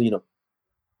contact, and so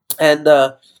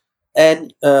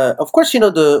and of course,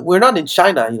 we're not in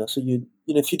China, so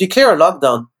if you declare a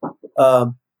lockdown,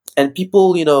 and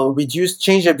people,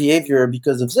 change their behavior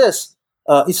because of this,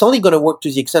 it's only going to work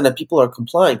to the extent that people are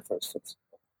complying, for instance.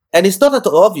 And it's not at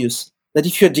all obvious that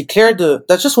if you declare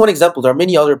that's just one example. There are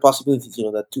many other possibilities,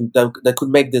 that could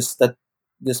make this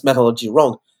methodology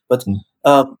wrong. But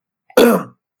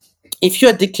if you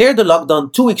had declared the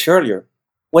lockdown 2 weeks earlier,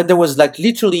 when there was like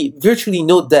literally virtually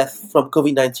no death from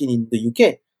COVID-19 in the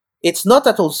UK, it's not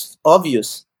at all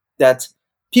obvious that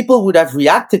people would have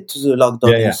reacted to the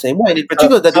lockdown in the same way. And in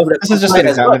particular, that they would have this is just an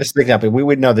example. This is an example. We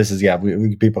would know this is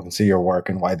people can see your work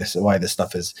and why this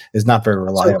stuff is not very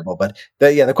reliable. But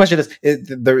the question is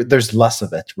there's less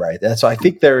of it, right? And so I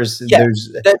think there's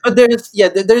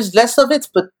less of it,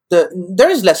 but there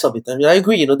is less of it. I mean, I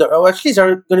agree. There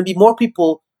are going to be more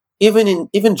people,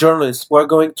 even journalists, who are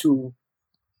going to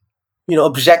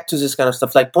object to this kind of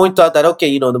stuff, like point out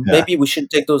that maybe we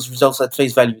shouldn't take those results at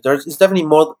face value. It's definitely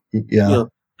more. The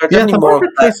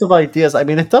marketplace of ideas. I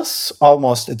mean, it does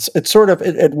almost.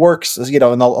 It works.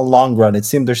 In the long run.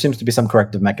 There seems to be some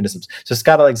corrective mechanisms. So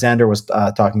Scott Alexander was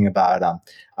talking about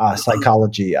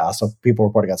psychology. So people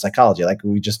reporting on psychology, like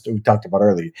we talked about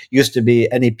earlier. Used to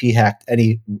be any p-hack,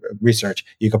 any research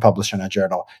you could publish in a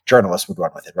journal, journalists would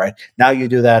run with it, right? Now you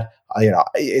do that.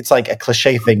 It's like a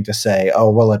cliche thing to say, oh,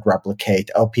 will it replicate?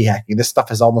 Oh, p-hacking. This stuff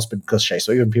has almost been cliche.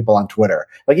 So even people on Twitter,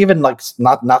 like even like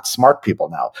not smart people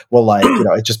now, will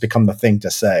it just become the thing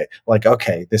to say, like,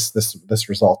 okay, this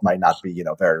result might not be,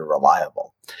 very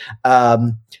reliable.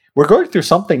 We're going through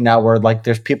something now where like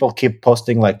there's people keep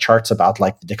posting like charts about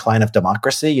like the decline of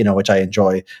democracy, which I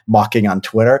enjoy mocking on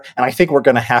Twitter. And I think we're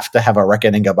going to have a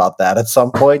reckoning about that at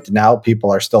some point. Now people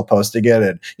are still posting it,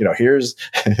 and here's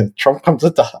Trump comes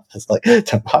into office, like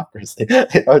democracy.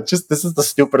 This is the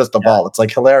stupidest of all. It's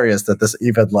like hilarious that this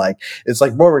even it's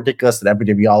like more ridiculous than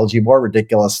epidemiology, more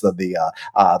ridiculous than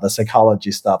the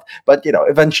psychology stuff. But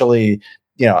eventually.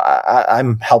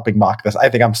 I'm helping mock this. I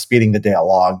think I'm speeding the day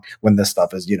along when this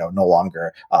stuff is, no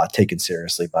longer taken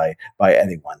seriously by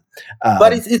anyone.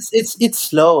 But it's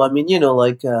slow. I mean,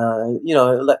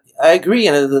 I agree,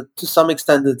 and to some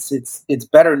extent, it's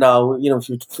better now. If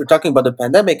you're talking about the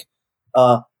pandemic,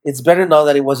 it's better now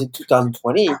than it was in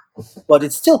 2020. But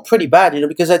it's still pretty bad,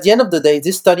 because at the end of the day,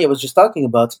 this study I was just talking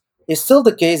about. It's still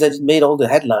the case that it made all the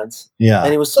headlines. Yeah.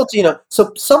 And it was so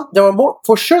there were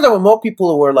more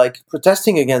people who were like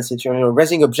protesting against it,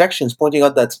 raising objections, pointing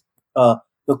out that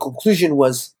the conclusion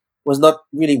was not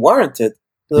really warranted.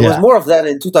 There was more of that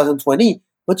in 2020.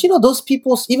 But those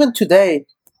people, even today,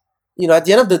 at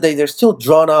the end of the day, they're still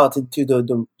drawn out into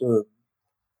the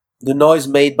noise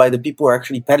made by the people who are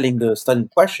actually peddling the study in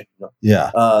question.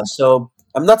 Yeah. So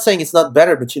I'm not saying it's not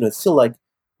better, but it's still like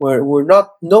we're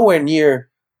not nowhere near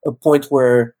a point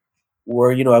where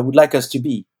I would like us to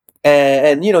be,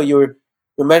 and you're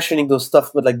mentioning those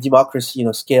stuff with like democracy,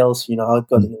 scales, how it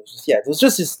got. It was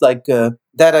just this like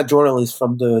data journalist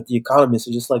from the Economist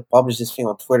who just like published this thing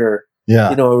on Twitter.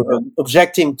 Yeah,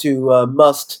 objecting to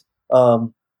Musk's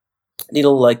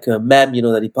little like meme,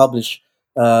 that he published,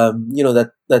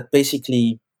 that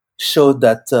basically showed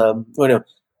that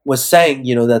was saying,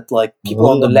 that like people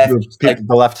on the left,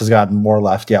 the left has gotten more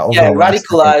left,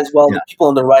 radicalized, while the people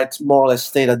on the right more or less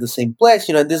stayed at the same place.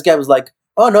 And this guy was like,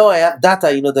 "Oh no, I have data,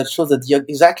 that shows that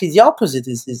exactly the opposite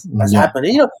has happened."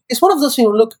 And, it's one of those things.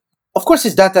 Look, of course,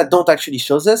 his data don't actually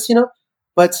show this,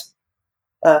 but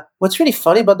what's really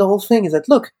funny about the whole thing is that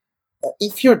look,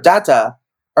 if your data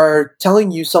are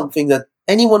telling you something that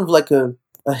anyone with like a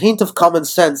hint of common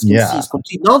sense can see is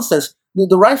complete nonsense.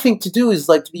 The right thing to do is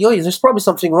like to be, there's probably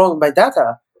something wrong with my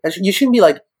data. And you shouldn't be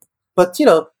like, but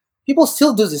people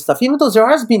still do this stuff, even though there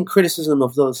has been criticism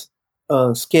of those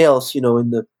scales, in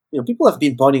the, people have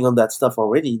been pointing on that stuff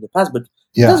already in the past, but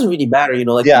it doesn't really matter,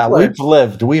 we've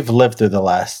lived through the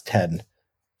last 10,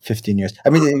 15 years.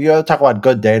 I mean, you talk about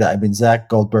good data. I mean, Zach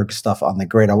Goldberg's stuff on the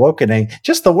Great Awakening,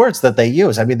 just the words that they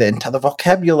use. I mean, the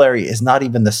vocabulary is not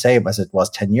even the same as it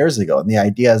was 10 years ago. And the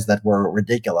ideas that were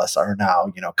ridiculous are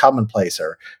now, commonplace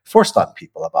or forced on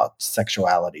people about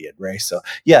sexuality and race. So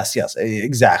yes,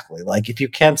 exactly. Like if you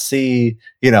can't see,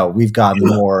 we've gotten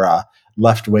more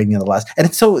left wing in the last, and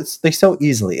it's so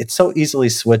easily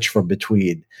switch from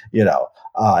between,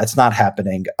 it's not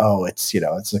happening. Oh, it's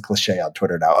a cliche on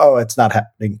Twitter now. Oh, it's not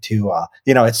happening to,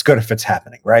 it's good if it's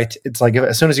happening, right? It's like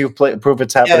as soon as you prove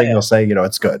it's happening, you'll say,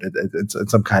 it's good. It's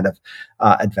some kind of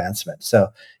advancement. So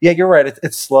yeah, you're right.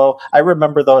 It's slow. I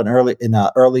remember though in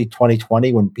early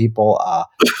 2020 when people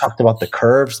talked about the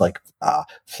curves, like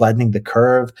flattening the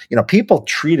curve. People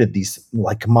treated these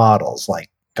like models, like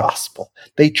gospel.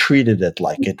 They treated it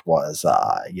like it was,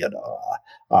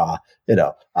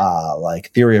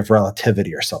 like theory of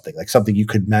relativity or something, like something you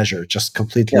could measure just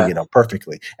completely, Yeah.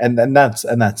 Perfectly. And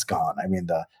that's gone. I mean,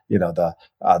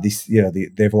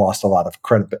 they've lost a lot of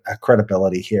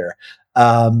credibility here.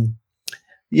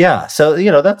 Yeah. So,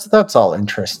 that's all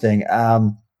interesting.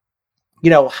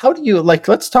 How do you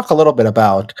let's talk a little bit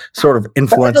about sort of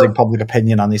influencing public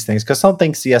opinion on these things, because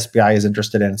something CSBI is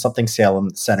interested in, something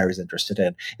Salem Center is interested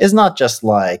in, is not just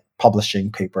like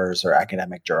publishing papers or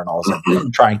academic journals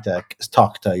and trying to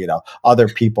talk to, other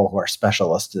people who are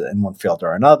specialists in one field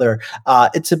or another.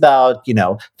 It's about,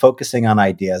 focusing on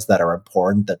ideas that are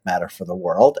important, that matter for the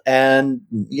world, and,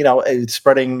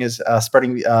 spreading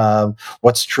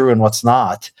what's true and what's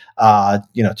not,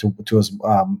 to as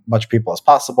much people as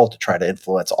possible, to try to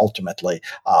influence ultimately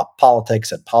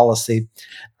politics and policy.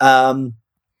 So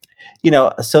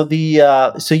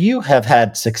you have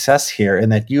had success here in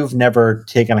that you've never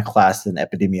taken a class in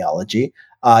epidemiology.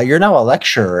 You're now a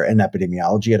lecturer in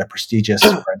epidemiology at a prestigious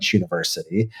French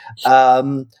university.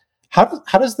 How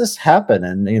does this happen?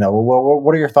 And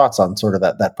what are your thoughts on sort of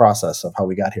that process of how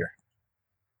we got here?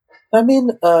 I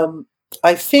mean,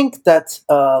 I think that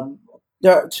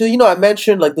I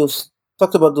mentioned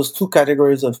talked about those two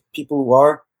categories of people who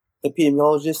are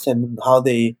epidemiologists and how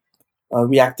they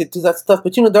reacted to that stuff.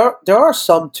 But there are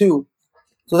some too.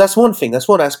 So that's one thing. That's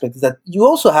one aspect, is that you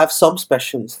also have some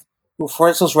specialists who, for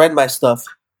instance, read my stuff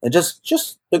and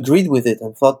just agreed with it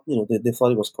and thought they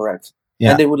thought it was correct.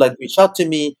 Yeah. And they would reach out to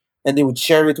me and they would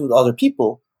share it with other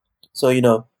people. So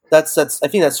that's I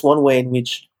think that's one way in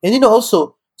which, and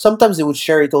also sometimes they would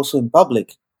share it also in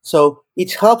public. So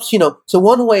it helps. So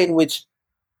one way in which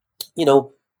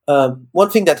one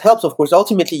thing that helps, of course,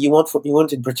 ultimately you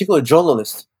want in particular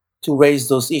journalists to raise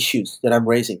those issues that I'm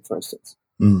raising, for instance,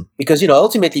 because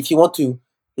ultimately if you want to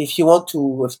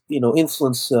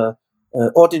influence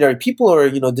ordinary people or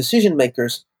decision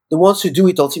makers, the ones who do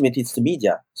it ultimately it's the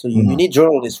media. So you need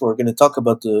journalists who are going to talk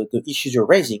about the issues you're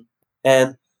raising.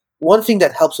 And one thing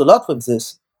that helps a lot with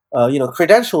this,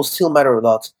 credentials still matter a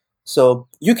lot. So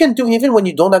you can do, even when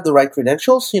you don't have the right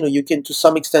credentials, you can to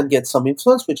some extent get some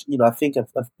influence, which I think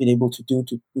I've been able to do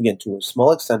to a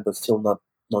small extent, but still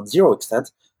not zero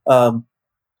extent.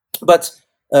 But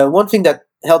one thing that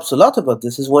helps a lot about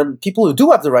this is when people who do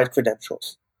have the right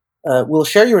credentials will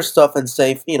share your stuff and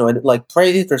say, and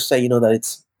praise it or say,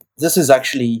 that this is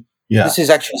actually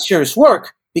serious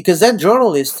work, because then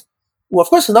journalists, well, of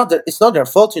course, it's not their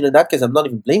fault. In that case, I'm not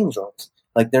even blaming journalists.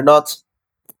 They're not,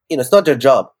 it's not their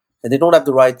job, and they don't have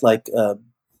the right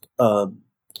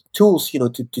tools, to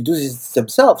do this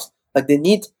themselves. They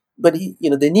need, but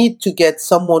they need to get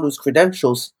someone whose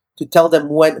credentials to tell them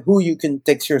who you can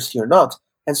take seriously or not.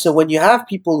 And so when you have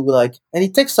people who and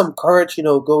it takes some courage,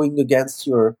 going against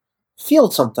your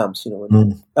field sometimes,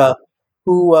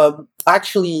 who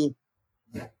actually,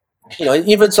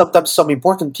 even sometimes some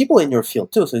important people in your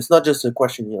field too. So it's not just a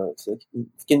question,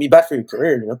 it can be bad for your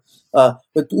career, but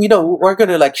we're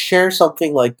gonna share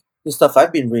something like the stuff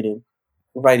I've been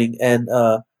writing,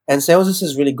 and say, oh, this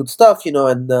is really good stuff, and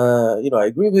I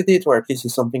agree with it, or at least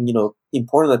it's something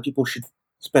important that people should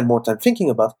spend more time thinking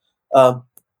about.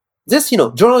 This,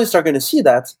 journalists are going to see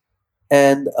that,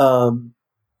 and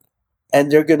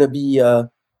they're going to be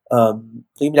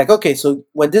like, okay, so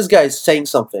when this guy is saying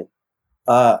something,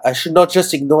 I should not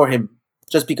just ignore him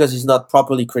just because he's not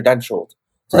properly credentialed.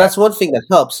 So That's one thing that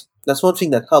helps.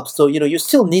 So you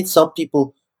still need some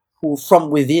people who from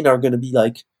within are going to be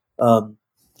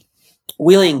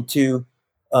willing to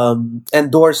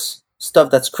endorse stuff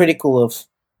that's critical of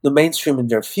the mainstream in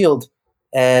their field,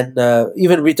 and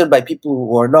even written by people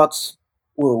who are not,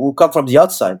 who come from the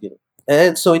outside.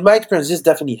 And so in my experience, this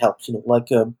definitely helps.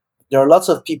 There are lots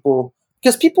of people,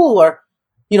 because people who are,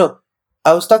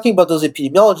 I was talking about those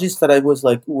epidemiologists that I was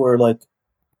who were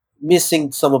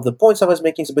missing some of the points I was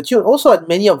making, but you also had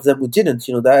many of them who didn't.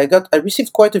 That I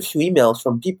received quite a few emails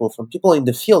from people in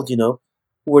the field, who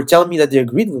were telling me that they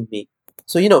agreed with me.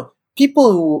 So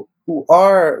people who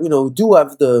are do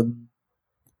have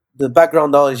the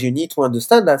background knowledge you need to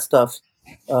understand that stuff.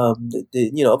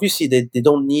 Obviously they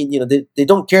don't need, they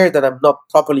don't care that I'm not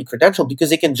properly credentialed,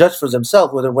 because they can judge for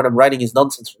themselves whether what I'm writing is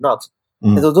nonsense or not.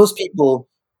 And so those people,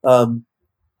 and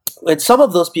some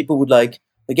of those people would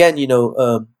again,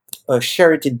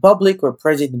 share it in public or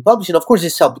praise it in public. And of course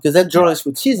this helped, because then journalists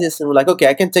would see this and were like, okay,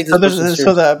 I can take this.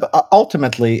 So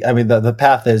ultimately, I mean, the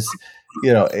path is,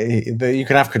 you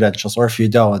can have credentials, or if you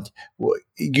don't,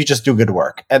 you just do good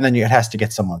work, and then it has to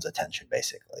get someone's attention,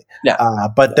 basically.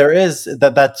 But there is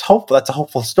that's hopeful. That's a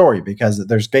hopeful story, because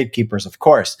there's gatekeepers, of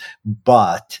course,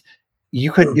 but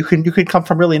you could come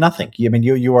from really nothing. I mean,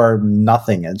 you are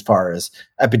nothing as far as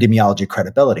epidemiology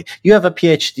credibility. You have a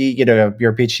PhD, you're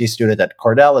a PhD student at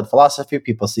Cornell in philosophy.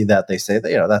 People see that, they say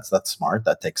that, that's smart.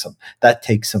 That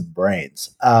takes some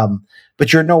brains.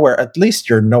 But you're nowhere. At least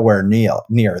you're nowhere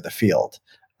near the field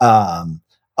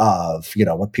of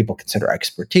what people consider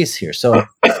expertise here. So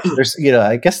there's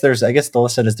I guess the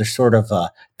lesson is there's sort of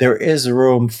there is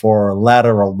room for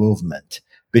lateral movement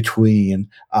between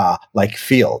like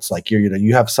fields. Like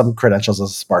you have some credentials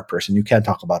as a smart person, you can't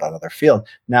talk about another field.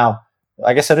 Now,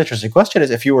 I guess an interesting question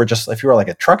is if you were like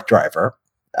a truck driver,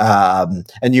 and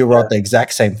you wrote the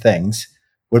exact same things,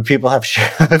 would people have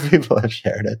shared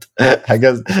it? I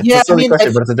guess it's a silly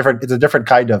question, but it's a different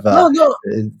kind of. No.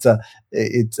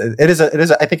 It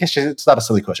is. I think it's not a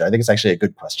silly question. I think it's actually a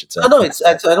good question. So no,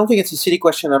 I don't think it's a silly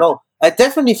question at all. I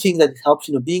definitely think that it helps.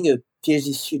 Being a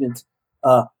PhD student.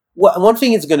 One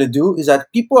thing it's going to do is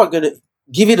that people are going to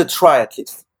give it a try at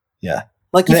least. Yeah.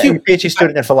 Like if you're a PhD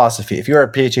student in philosophy, if you're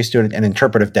a PhD student in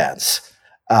interpretive dance,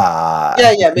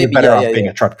 maybe you're better off being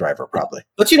a truck driver probably.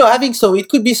 But it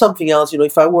could be something else.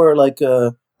 If I were like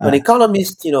an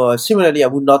economist, similarly, I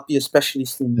would not be a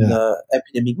specialist in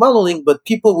epidemic modeling, but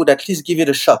people would at least give it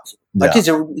a shot. At least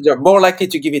they're more likely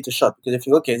to give it a shot because if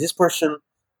you this person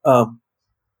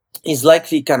is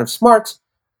likely kind of smart.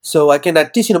 So I can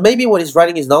at least, maybe what he's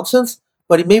writing is nonsense,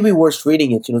 but it may be worth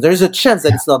reading it. There's a chance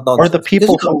that it's not nonsense. Or the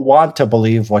people who want to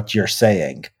believe what you're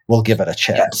saying will give it a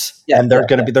chance. And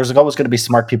there's always going to be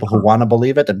smart people who want to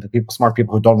believe it, and smart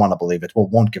people who don't want to believe it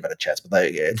won't give it a chance. But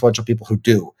the influential people who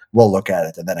do will look at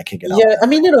it, and then it can get out. Yeah, I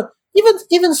mean,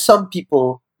 even some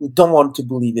people who don't want to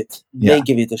believe it may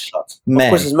give it a shot. Of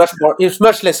course, it's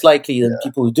much less likely than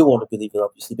people who do want to believe it,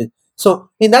 obviously. But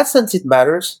so in that sense, it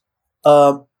matters.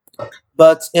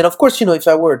 But of course, if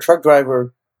I were a truck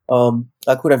driver,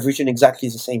 I could have written exactly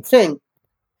the same thing.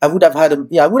 I would have had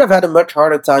a much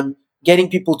harder time getting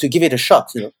people to give it a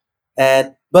shot.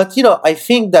 But I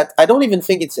think that I don't even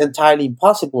think it's entirely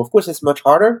impossible. Of course, it's much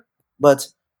harder. But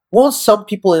once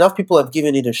enough people have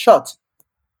given it a shot,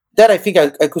 then I think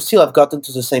I could still have gotten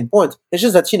to the same point. It's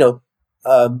just that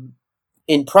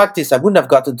in practice, I wouldn't have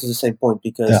gotten to the same point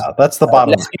because that's the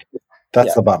bottom line.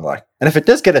 That's the bottom line. And if it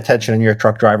does get attention and you're a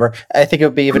truck driver, I think it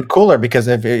would be even cooler because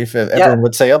if everyone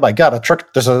would say, "Oh my God,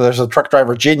 there's a truck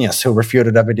driver genius who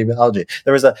refuted epidemiology."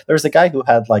 There was a guy who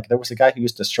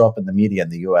used to show up in the media in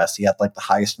the U.S. He had like the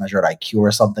highest measured IQ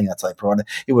or something. That's like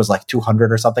it was like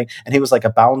 200 or something, and he was like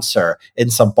a bouncer in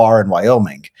some bar in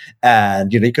Wyoming.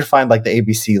 And you could find like the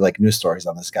ABC like news stories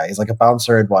on this guy. He's like a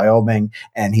bouncer in Wyoming,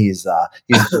 and he's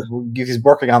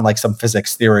working on like some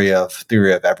physics theory of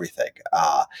everything.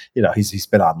 He's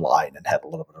been online and had a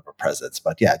little bit of a presence,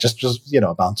 but just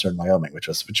a bouncer in Wyoming,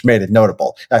 which made it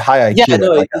notable. A high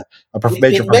IQ,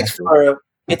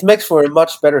 it makes for a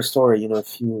much better story,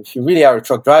 if you really are a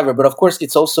truck driver. But of course,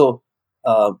 it's also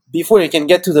before you can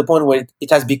get to the point where it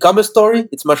has become a story,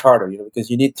 it's much harder, because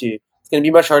it's going to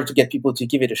be much harder to get people to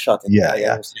give it a shot.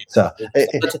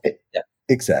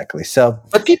 Exactly. So,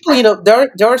 but people,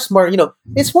 they are smart.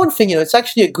 It's one thing. It's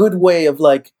actually a good way of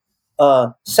like.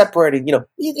 Separating,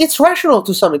 it's rational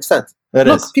to some extent.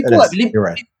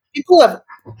 People have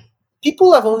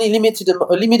only a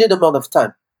limited amount of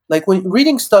time. Like when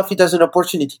reading stuff, it has an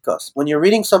opportunity cost. When you're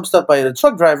reading some stuff by a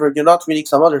truck driver, you're not reading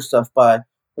some other stuff by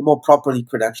a more properly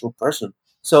credentialed person.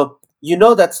 So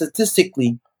that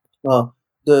statistically,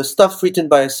 the stuff written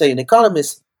by, say, an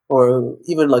economist or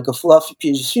even like a philosophy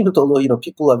PhD student, although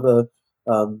people have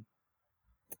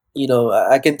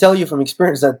I can tell you from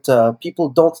experience that people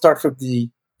don't start from the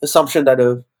assumption that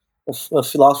a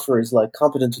philosopher is like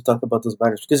competent to talk about those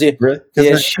matters because you've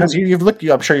looked.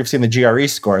 I'm sure you've seen the GRE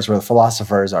scores where the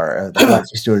philosophers the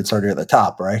philosophy students are near the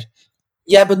top, right?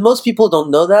 Yeah, but most people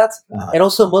don't know that, and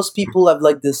also most people have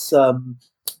like this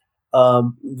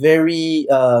very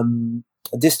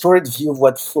distorted view of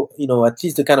what at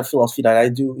least the kind of philosophy that I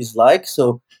do is like.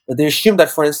 So they assume that,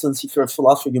 for instance, if you're a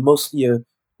philosopher, you're mostly a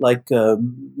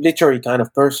literary kind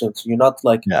of person. So you're not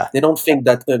like they don't think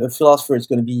that a philosopher is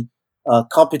going to be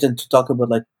competent to talk about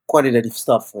like quantitative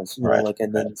stuff, for instance,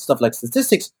 and then stuff like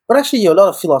statistics. But actually, a lot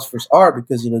of philosophers are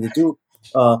because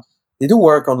they do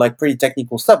work on like pretty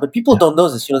technical stuff. But people don't know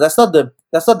this. That's not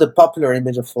the popular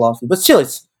image of philosophy. But still,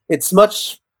 it's a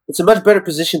much better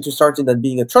position to start in than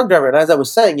being a truck driver. And as I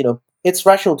was saying, it's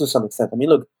rational to some extent. I mean,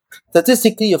 look,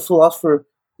 statistically, a philosopher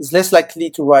is less likely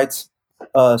to write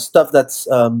stuff that's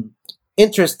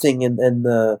interesting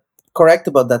and correct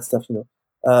about that stuff,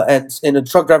 and a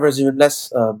truck driver is even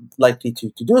less likely to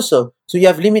do so. So you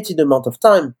have limited amount of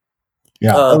time,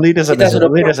 Yeah, It has an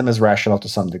approach. elitism is rational to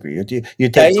some degree. You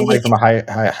take somebody from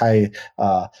a high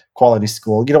quality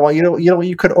school.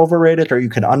 You could overrate it or you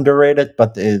could underrate it,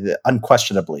 but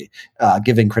unquestionably,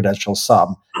 giving credentials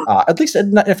some at least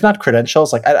if not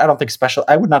credentials. Like I don't think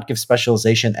I would not give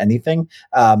specialization anything.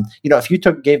 If you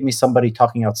gave me somebody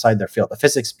talking outside their field, a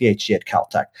physics PhD at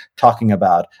Caltech, talking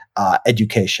about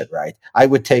education, right? I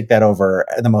would take that over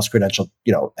the most credentialed,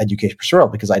 education pursuer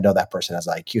because I know that person has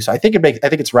IQ. So I think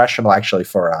it's rational actually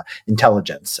for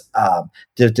intelligence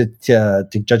to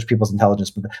judge people's intelligence,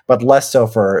 but less so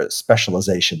for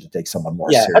specialization to take someone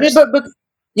more seriously.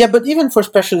 But even for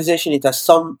specialization, it has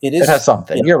some. It has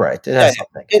something. You're right. It has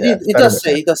something. It does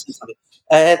say something,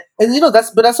 and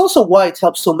that's also why it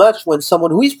helps so much when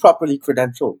someone who is properly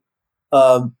credentialed,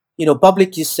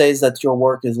 publicly says that your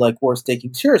work is like worth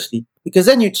taking seriously, because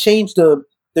then you change the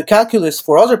calculus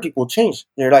for other people. Change.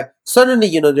 They're like suddenly,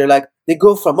 they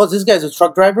go from, oh, this guy's a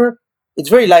truck driver. It's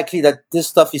very likely that this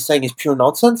stuff he's saying is pure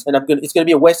nonsense, and it's gonna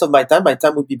be a waste of my time. My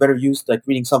time would be better used like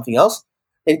reading something else.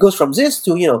 It goes from this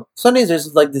to, suddenly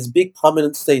there's like this big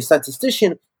prominent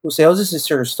statistician who say, oh, this is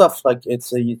serious stuff, like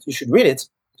it's you should read it.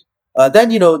 Then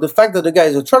the fact that the guy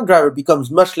is a truck driver becomes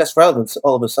much less relevant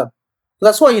all of a sudden. So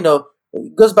that's why it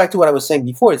goes back to what I was saying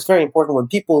before. It's very important when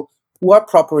people who are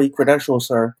properly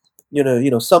credentials are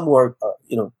some were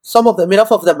some of them,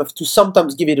 enough of them have to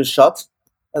sometimes give it a shot,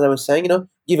 as I was saying,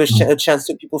 give a chance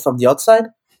to people from the outside,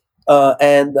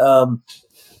 and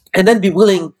then be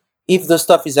willing, if the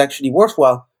stuff is actually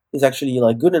worthwhile, is actually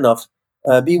like good enough,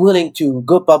 be willing to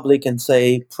go public and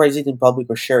say, praise it in public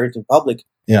or share it in public.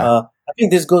 Yeah. I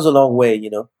think this goes a long way,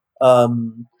 I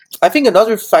think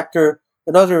another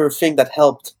thing that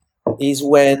helped is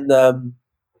when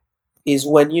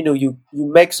you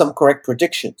make some correct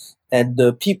predictions and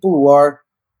the people who are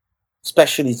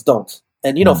specialists don't.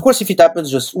 And of course, if it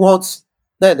happens just once,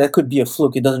 then that could be a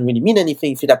fluke. It doesn't really mean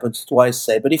anything. If it happens twice,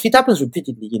 say, but if it happens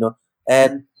repeatedly,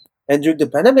 and during the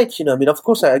pandemic, of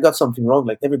course, I got something wrong.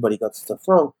 Like everybody got stuff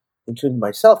wrong, including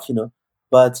myself,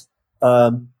 But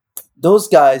those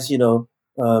guys,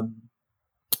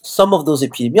 some of those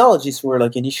epidemiologists were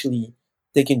like initially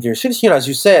taken very seriously. As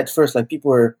you said, at first, like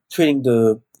people were treating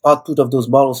the output of those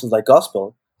models as like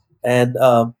gospel, and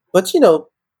but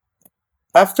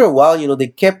after a while, they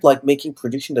kept like making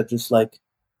predictions that just like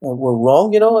were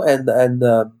wrong, and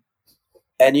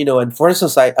for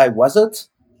instance, I wasn't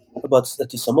about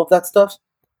at least some of that stuff,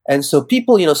 and so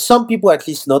people, some people at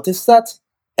least noticed that,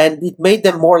 and it made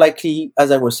them more likely,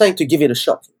 as I was saying, to give it a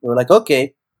shot. They were like,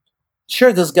 okay,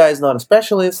 sure, this guy is not a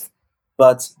specialist,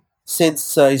 but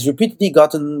since he's repeatedly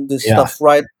gotten this stuff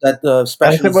right, that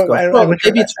specialist got wrong,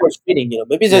 maybe it's worth reading.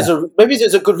 Maybe there's a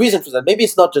good reason for that. Maybe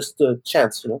it's not just a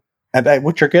chance. And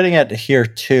what you're getting at here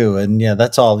too, and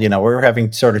that's all. We're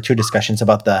having sort of two discussions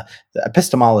about the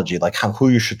epistemology, like who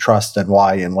you should trust and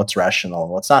why, and what's rational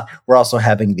and what's not. We're also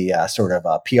having the sort of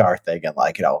PR thing, and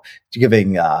like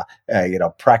giving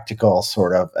practical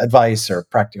sort of advice or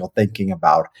practical thinking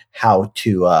about how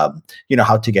to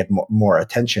how to get more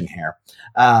attention here.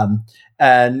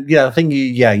 And the thing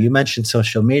you mentioned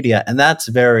social media, and that's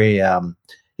very.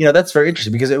 That's very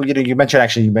interesting because you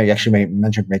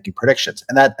mentioned making predictions,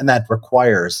 and that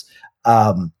requires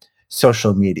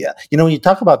social media. When you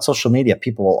talk about social media,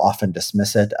 people will often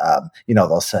dismiss it.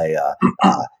 They'll say,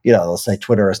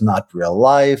 Twitter is not real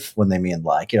life when they mean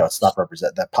like, it's not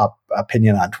that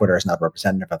opinion on Twitter is not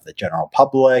representative of the general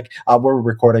public. We're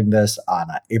recording this on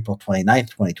April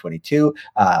 29th, 2022.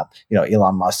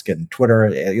 Elon Musk and Twitter.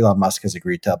 Elon Musk has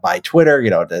agreed to buy Twitter.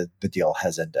 The deal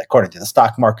hasn't, according to the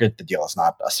stock market, the deal is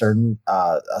not a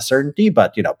certainty,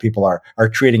 but people are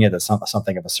treating it as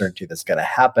something of a certainty that's going to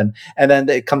happen. And then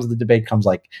the debate comes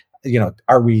like,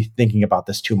 are we thinking about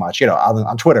this too much?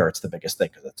 On Twitter, it's the biggest thing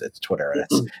because it's Twitter and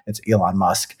it's Elon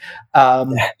Musk.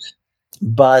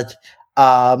 But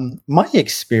my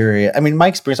experience,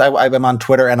 I'm on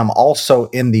Twitter and I'm also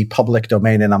in the public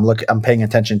domain, and I'm paying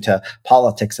attention to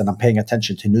politics and I'm paying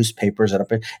attention to newspapers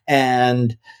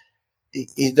and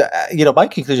my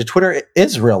conclusion, Twitter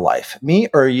is real life. Me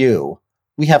or you,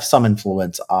 we have some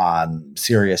influence on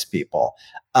serious people.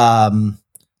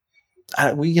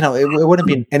 It wouldn't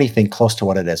be anything close to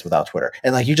what it is without Twitter.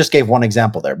 And like you just gave one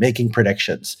example there, making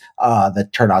predictions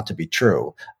that turn out to be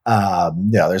true.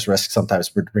 There's risk sometimes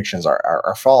predictions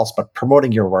are false, but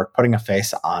promoting your work, putting a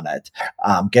face on it,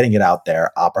 getting it out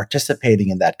there, participating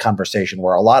in that conversation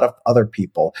where a lot of other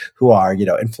people who are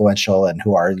influential and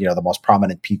who are the most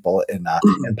prominent people in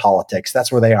politics,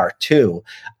 that's where they are too.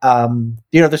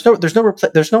 There's no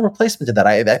replacement to that.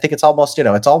 I think it's almost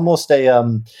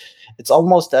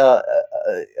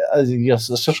the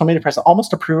social media presence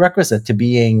almost a prerequisite to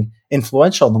being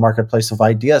influential in the marketplace of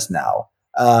ideas now.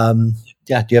 Do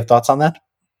you have thoughts on that?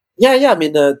 Yeah. I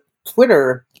mean,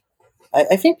 Twitter.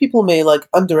 I think people may like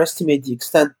underestimate the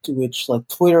extent to which like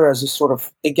Twitter has a sort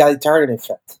of egalitarian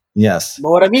effect. Yes.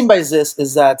 But what I mean by this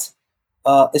is that,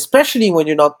 especially when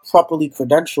you're not properly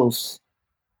credentialed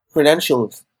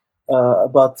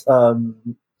about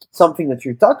something that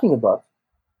you're talking about,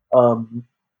 um,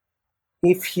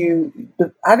 if you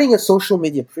having a social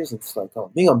media presence like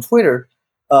being on Twitter,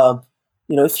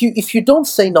 if you don't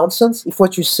say nonsense, if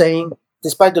what you're saying,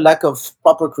 despite the lack of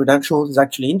proper credentials, is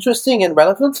actually interesting and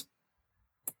relevant,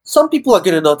 some people are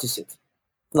going to notice it.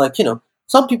 Like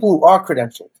some people who are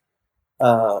credentialed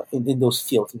in those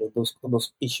fields,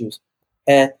 those issues,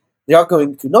 and they are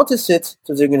going to notice it,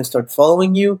 so they're going to start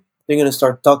following you. They're going to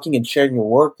start talking and sharing your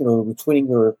work, retweeting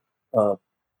your uh,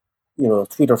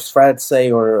 Twitter threads,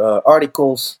 say, or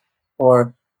articles,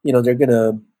 or they're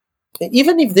gonna,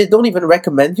 even if they don't even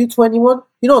recommend you to anyone,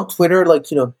 on Twitter, like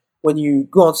when you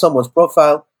go on someone's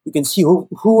profile, you can see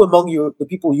who among the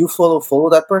people you follow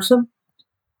that person.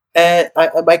 And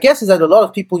my guess is that a lot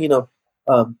of people,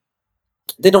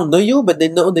 they don't know you, but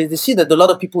they see that a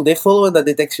lot of people they follow and that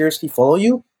they take seriously follow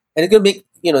you, and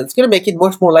it's gonna make it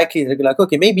much more likely they're gonna like,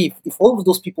 okay, maybe if all of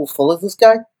those people follow this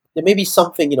guy, there may be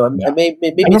something, maybe and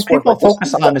what it's worth people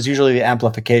focus on is usually the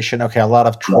amplification. Okay, a lot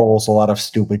of trolls, a lot of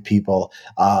stupid people,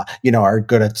 are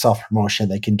good at self-promotion.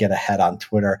 They can get ahead on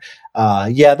Twitter.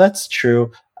 Yeah, that's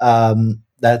true.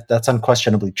 That's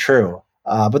unquestionably true.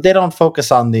 But they don't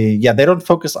focus on the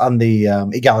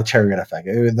egalitarian effect.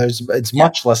 It's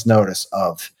much less notice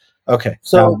of. Okay,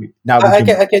 so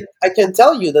I can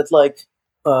tell you that, like,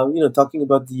 talking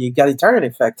about the egalitarian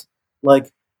effect,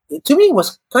 like, to me it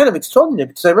was kind of extraordinary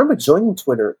because I remember joining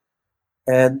Twitter,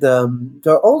 and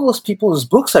there are all those people whose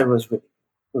books I was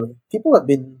reading. People have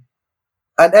been,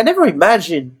 I never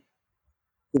imagined,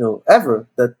 ever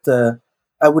that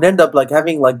I would end up like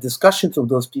having like discussions with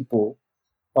those people,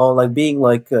 or like being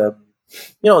like on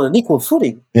an equal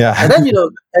footing. Yeah. And then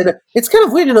and it's kind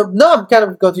of weird. Now I'm kind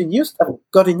of gotten used to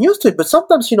it. But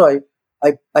sometimes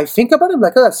I think about it, I'm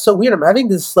like, oh, that's so weird. I'm having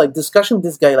this like discussion with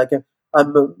this guy, like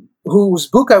whose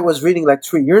book I was reading like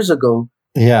 3 years ago.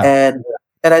 Yeah.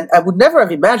 And I would never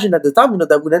have imagined at the time,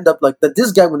 that would end up like that.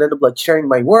 This guy would end up like sharing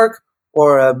my work,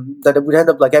 or that I would end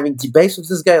up like having debates with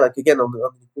this guy, like again on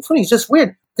the footing. It's just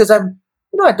weird because I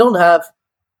don't have.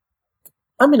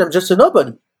 I'm just a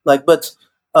nobody. Like, but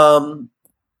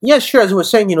yeah, sure. As we were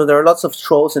saying, there are lots of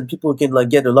trolls, and people can like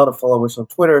get a lot of followers on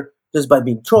Twitter just by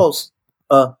being trolls.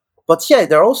 But yeah,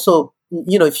 there are also,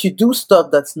 if you do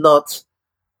stuff that's not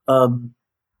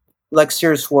like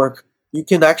serious work, you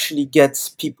can actually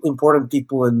get important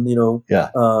people and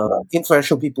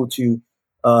influential people to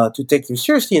take you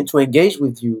seriously and to engage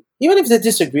with you, even if they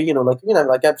disagree.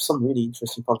 I have some really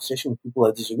interesting conversation with people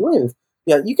I disagree with.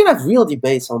 Yeah, you can have real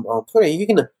debates on Twitter. You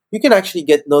can actually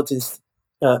get noticed,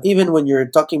 even when you're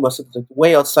talking about something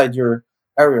way outside your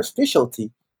area of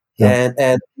specialty. Yeah.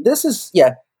 And this is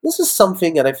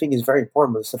something that I think is very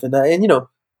important with stuff. And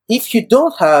if you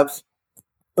don't have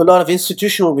a lot of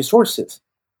institutional resources,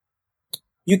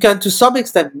 you can to some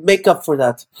extent make up for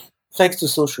that thanks to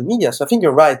social media. So I think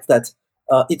you're right that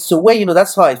it's a way.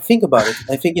 That's how I think about it.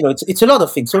 I think it's a lot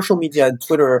of things. Social media and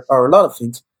Twitter are a lot of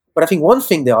things. But I think one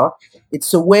thing they are,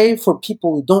 it's a way for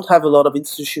people who don't have a lot of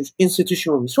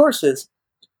institutional resources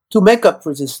to make up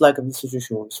for this lack of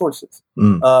institutional resources.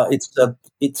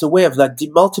 It's a way of like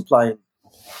demultiplying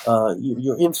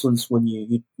your influence when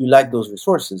you lack those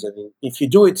resources. I mean, if you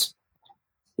do it,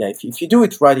 if you do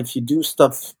it right, if you do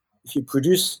stuff, if you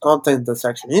produce content that's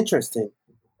actually interesting,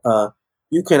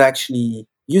 you can actually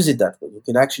use it that way. You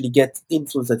can actually get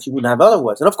influence that you wouldn't have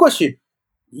otherwise. And of course,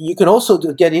 you can also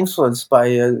get influenced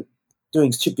by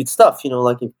doing stupid stuff,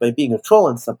 like by being a troll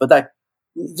and stuff. But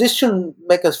this shouldn't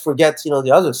make us forget,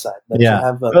 the other side.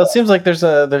 Well, it seems like there's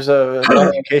a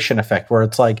nullification effect where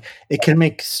it's like it can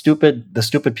make the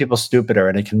stupid people stupider,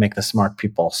 and it can make the smart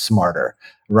people smarter,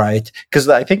 right? Because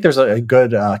I think there's a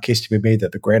good case to be made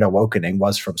that the Great Awakening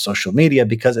was from social media,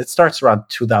 because it starts around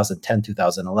 2010,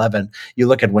 2011. You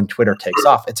look at when Twitter takes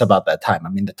off; it's about that time. I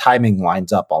mean, the timing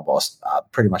lines up almost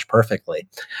pretty much perfectly,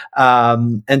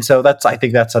 and so I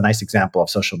think that's a nice example of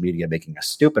social media making us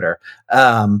stupider.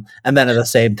 And then at the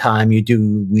same time,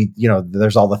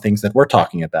 there's all the things that we're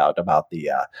talking about the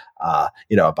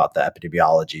about the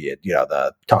epidemiology and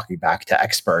the talking back to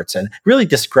experts and really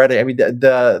discredit. I mean,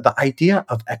 the idea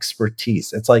of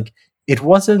expertise. It's like it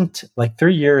wasn't like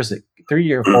 3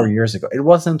 or 4 years ago. It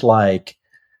wasn't like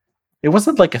it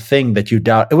wasn't like a thing that you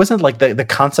doubt. It wasn't like the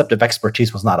concept of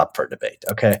expertise was not up for debate.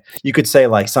 Okay. You could say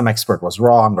like some expert was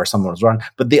wrong or someone was wrong,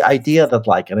 but the idea that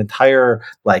like an entire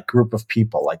like group of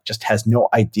people like just has no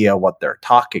idea what they're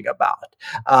talking about.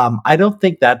 I don't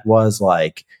think that was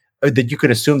like, that you could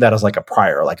assume that as like a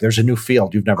prior, like there's a new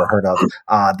field you've never heard of,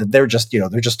 that they're just,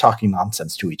 they're just talking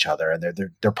nonsense to each other, and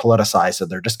they're politicized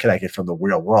and they're disconnected from the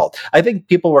real world. I think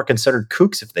people were considered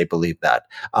kooks if they believed that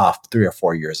 3 or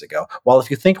 4 years ago. Well,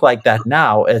 if you think like that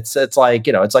now, it's like,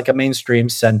 it's like a mainstream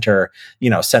center,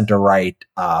 center right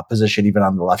position. Even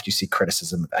on the left, you see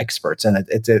criticism of experts, and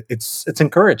it's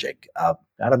encouraging. I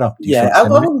don't know. Yeah, I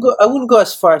wouldn't go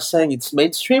as far as saying it's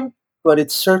mainstream, but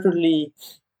it's certainly.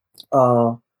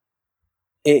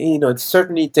 It's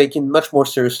certainly taken much more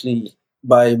seriously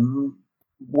by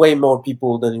way more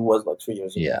people than it was like 3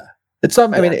 years ago. Yeah, it's I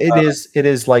mean, it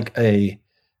is like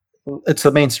it's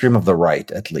the mainstream of the right,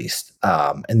 at least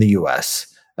in the U.S.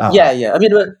 Yeah. I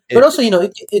mean, but also,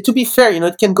 to be fair,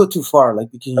 it can go too far. Like,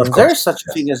 because there is such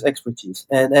a thing as expertise,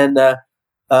 and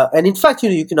in fact,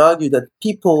 you can argue that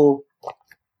people.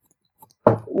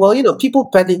 Well, people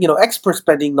peddling, experts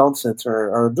peddling nonsense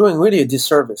are doing really a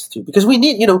disservice too, because we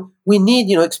need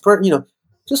expert,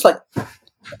 just like,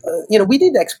 we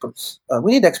need experts.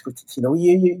 We need expertise.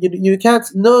 You can't,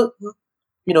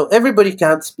 everybody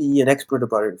can't be an expert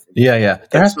about everything. Yeah.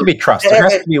 There has to be trust. There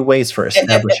has to be ways for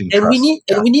establishing trust.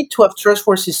 And we need to have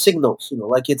trustworthy signals.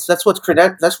 Like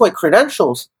that's why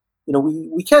credentials.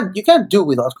 You can't do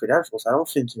without credentials. I don't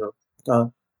think.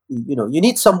 You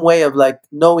need some way of like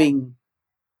knowing.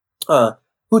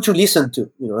 Who to listen to,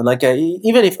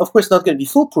 even if, of course, not going to be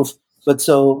foolproof, but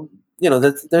so,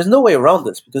 there's no way around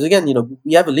this, because again,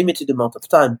 we have a limited amount of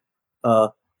time,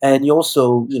 and you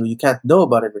also, you can't know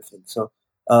about everything. So,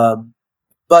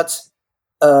 but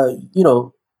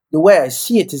the way I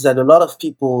see it is that a lot of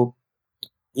people,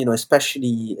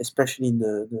 especially in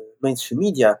the mainstream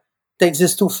media, takes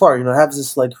this too far, have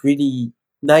this like really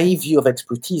naive view of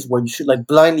expertise where you should like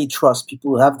blindly trust people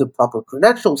who have the proper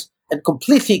credentials and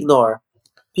completely ignore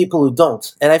people who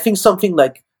don't. And I think something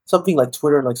like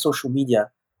Twitter, like social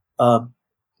media,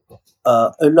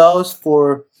 allows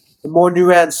for a more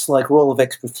nuanced like role of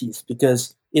expertise,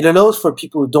 because it allows for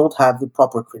people who don't have the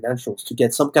proper credentials to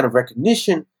get some kind of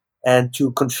recognition and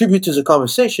to contribute to the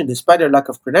conversation despite their lack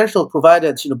of credentials,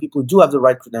 provided people who do have the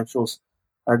right credentials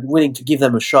are willing to give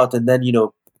them a shot, and then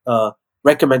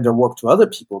recommend their work to other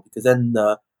people, because then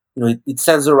it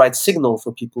sends the right signal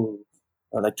for people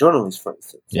like journalists, for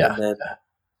instance. Yeah.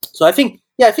 So I think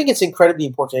it's incredibly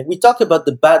important. We talk about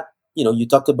the bad. You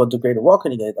talked about the Great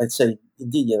Awakening. I'd say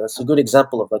indeed, that's a good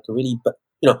example of like a really, but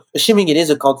assuming it is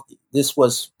this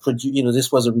was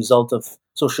a result of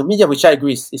social media, which I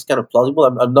agree is kind of plausible.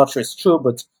 I'm not sure it's true,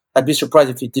 but I'd be surprised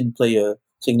if it didn't play a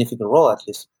significant role at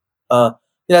least.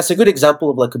 It's a good example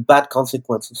of like a bad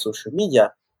consequence of social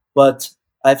media. But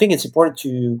I think it's important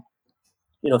to,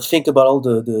 think about all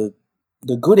the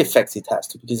good effects it has,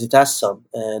 because it has some.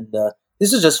 And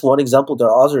this is just one example. There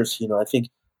are others. I think.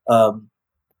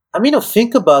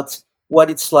 Think about what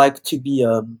it's like to be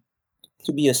a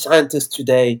scientist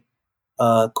today,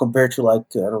 compared to like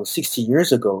 60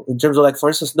 years ago. In terms of like, for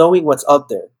instance, knowing what's out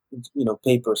there,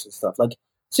 papers and stuff. Like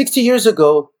 60 years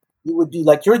ago, you would be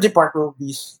like, your department would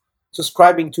be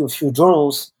subscribing to a few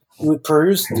journals. You would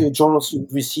peruse the journals you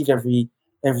receive every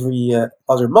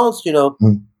other month,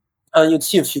 and you'd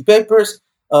see a few papers.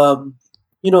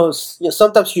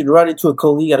 Sometimes you'd run into a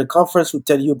colleague at a conference who would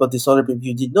tell you about this other paper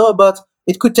you didn't know about.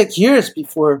 It could take years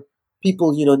before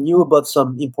people, knew about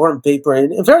some important paper,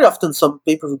 and very often some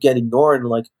papers would get ignored,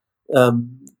 like,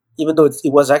 even though it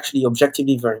was actually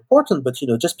objectively very important, but,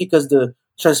 just because the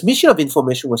transmission of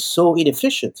information was so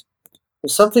inefficient.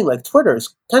 Something like Twitter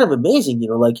is kind of amazing,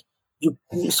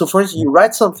 so for instance, you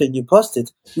write something, you post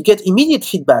it, you get immediate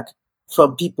feedback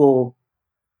from people,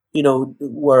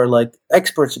 who are like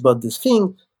experts about this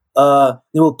thing.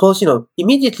 They will post,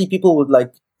 immediately people would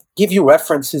like give you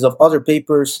references of other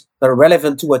papers that are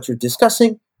relevant to what you're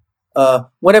discussing.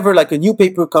 Whenever like a new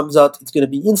paper comes out, it's going to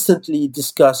be instantly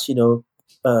discussed, and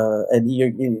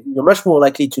you're much more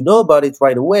likely to know about it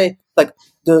right away. Like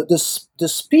the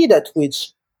speed at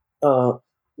which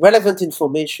relevant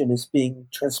information is being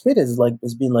transmitted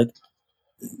has been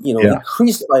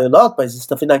increased by a lot by this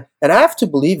stuff. And I have to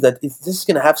believe that this is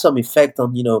going to have some effect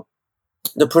on,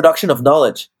 the production of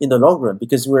knowledge in the long run,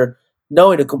 because we're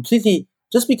now in a completely,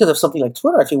 just because of something like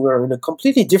Twitter, I think we're in a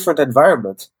completely different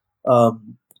environment with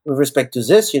respect to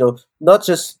this, not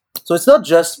just, so it's not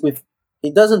just with,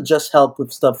 it doesn't just help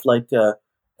with stuff like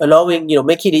allowing,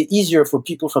 making it easier for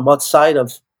people from outside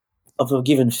of a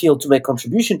given field to make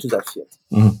contribution to that field.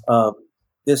 Mm-hmm.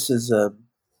 this is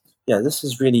this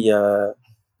is really an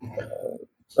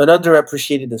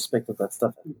underappreciated aspect of that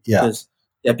stuff. Yeah. Because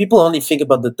people only think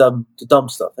about the dumb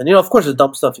stuff, and of course the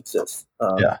dumb stuff exists.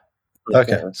 Yeah.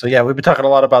 Okay. So we've been talking a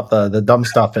lot about the dumb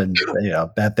stuff and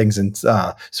bad things in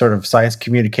sort of science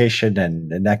communication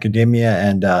and academia,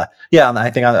 and I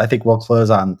think we'll close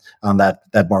on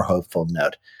that more hopeful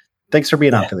note. Thanks for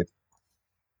being on, Philippe.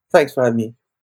 Thanks for having me.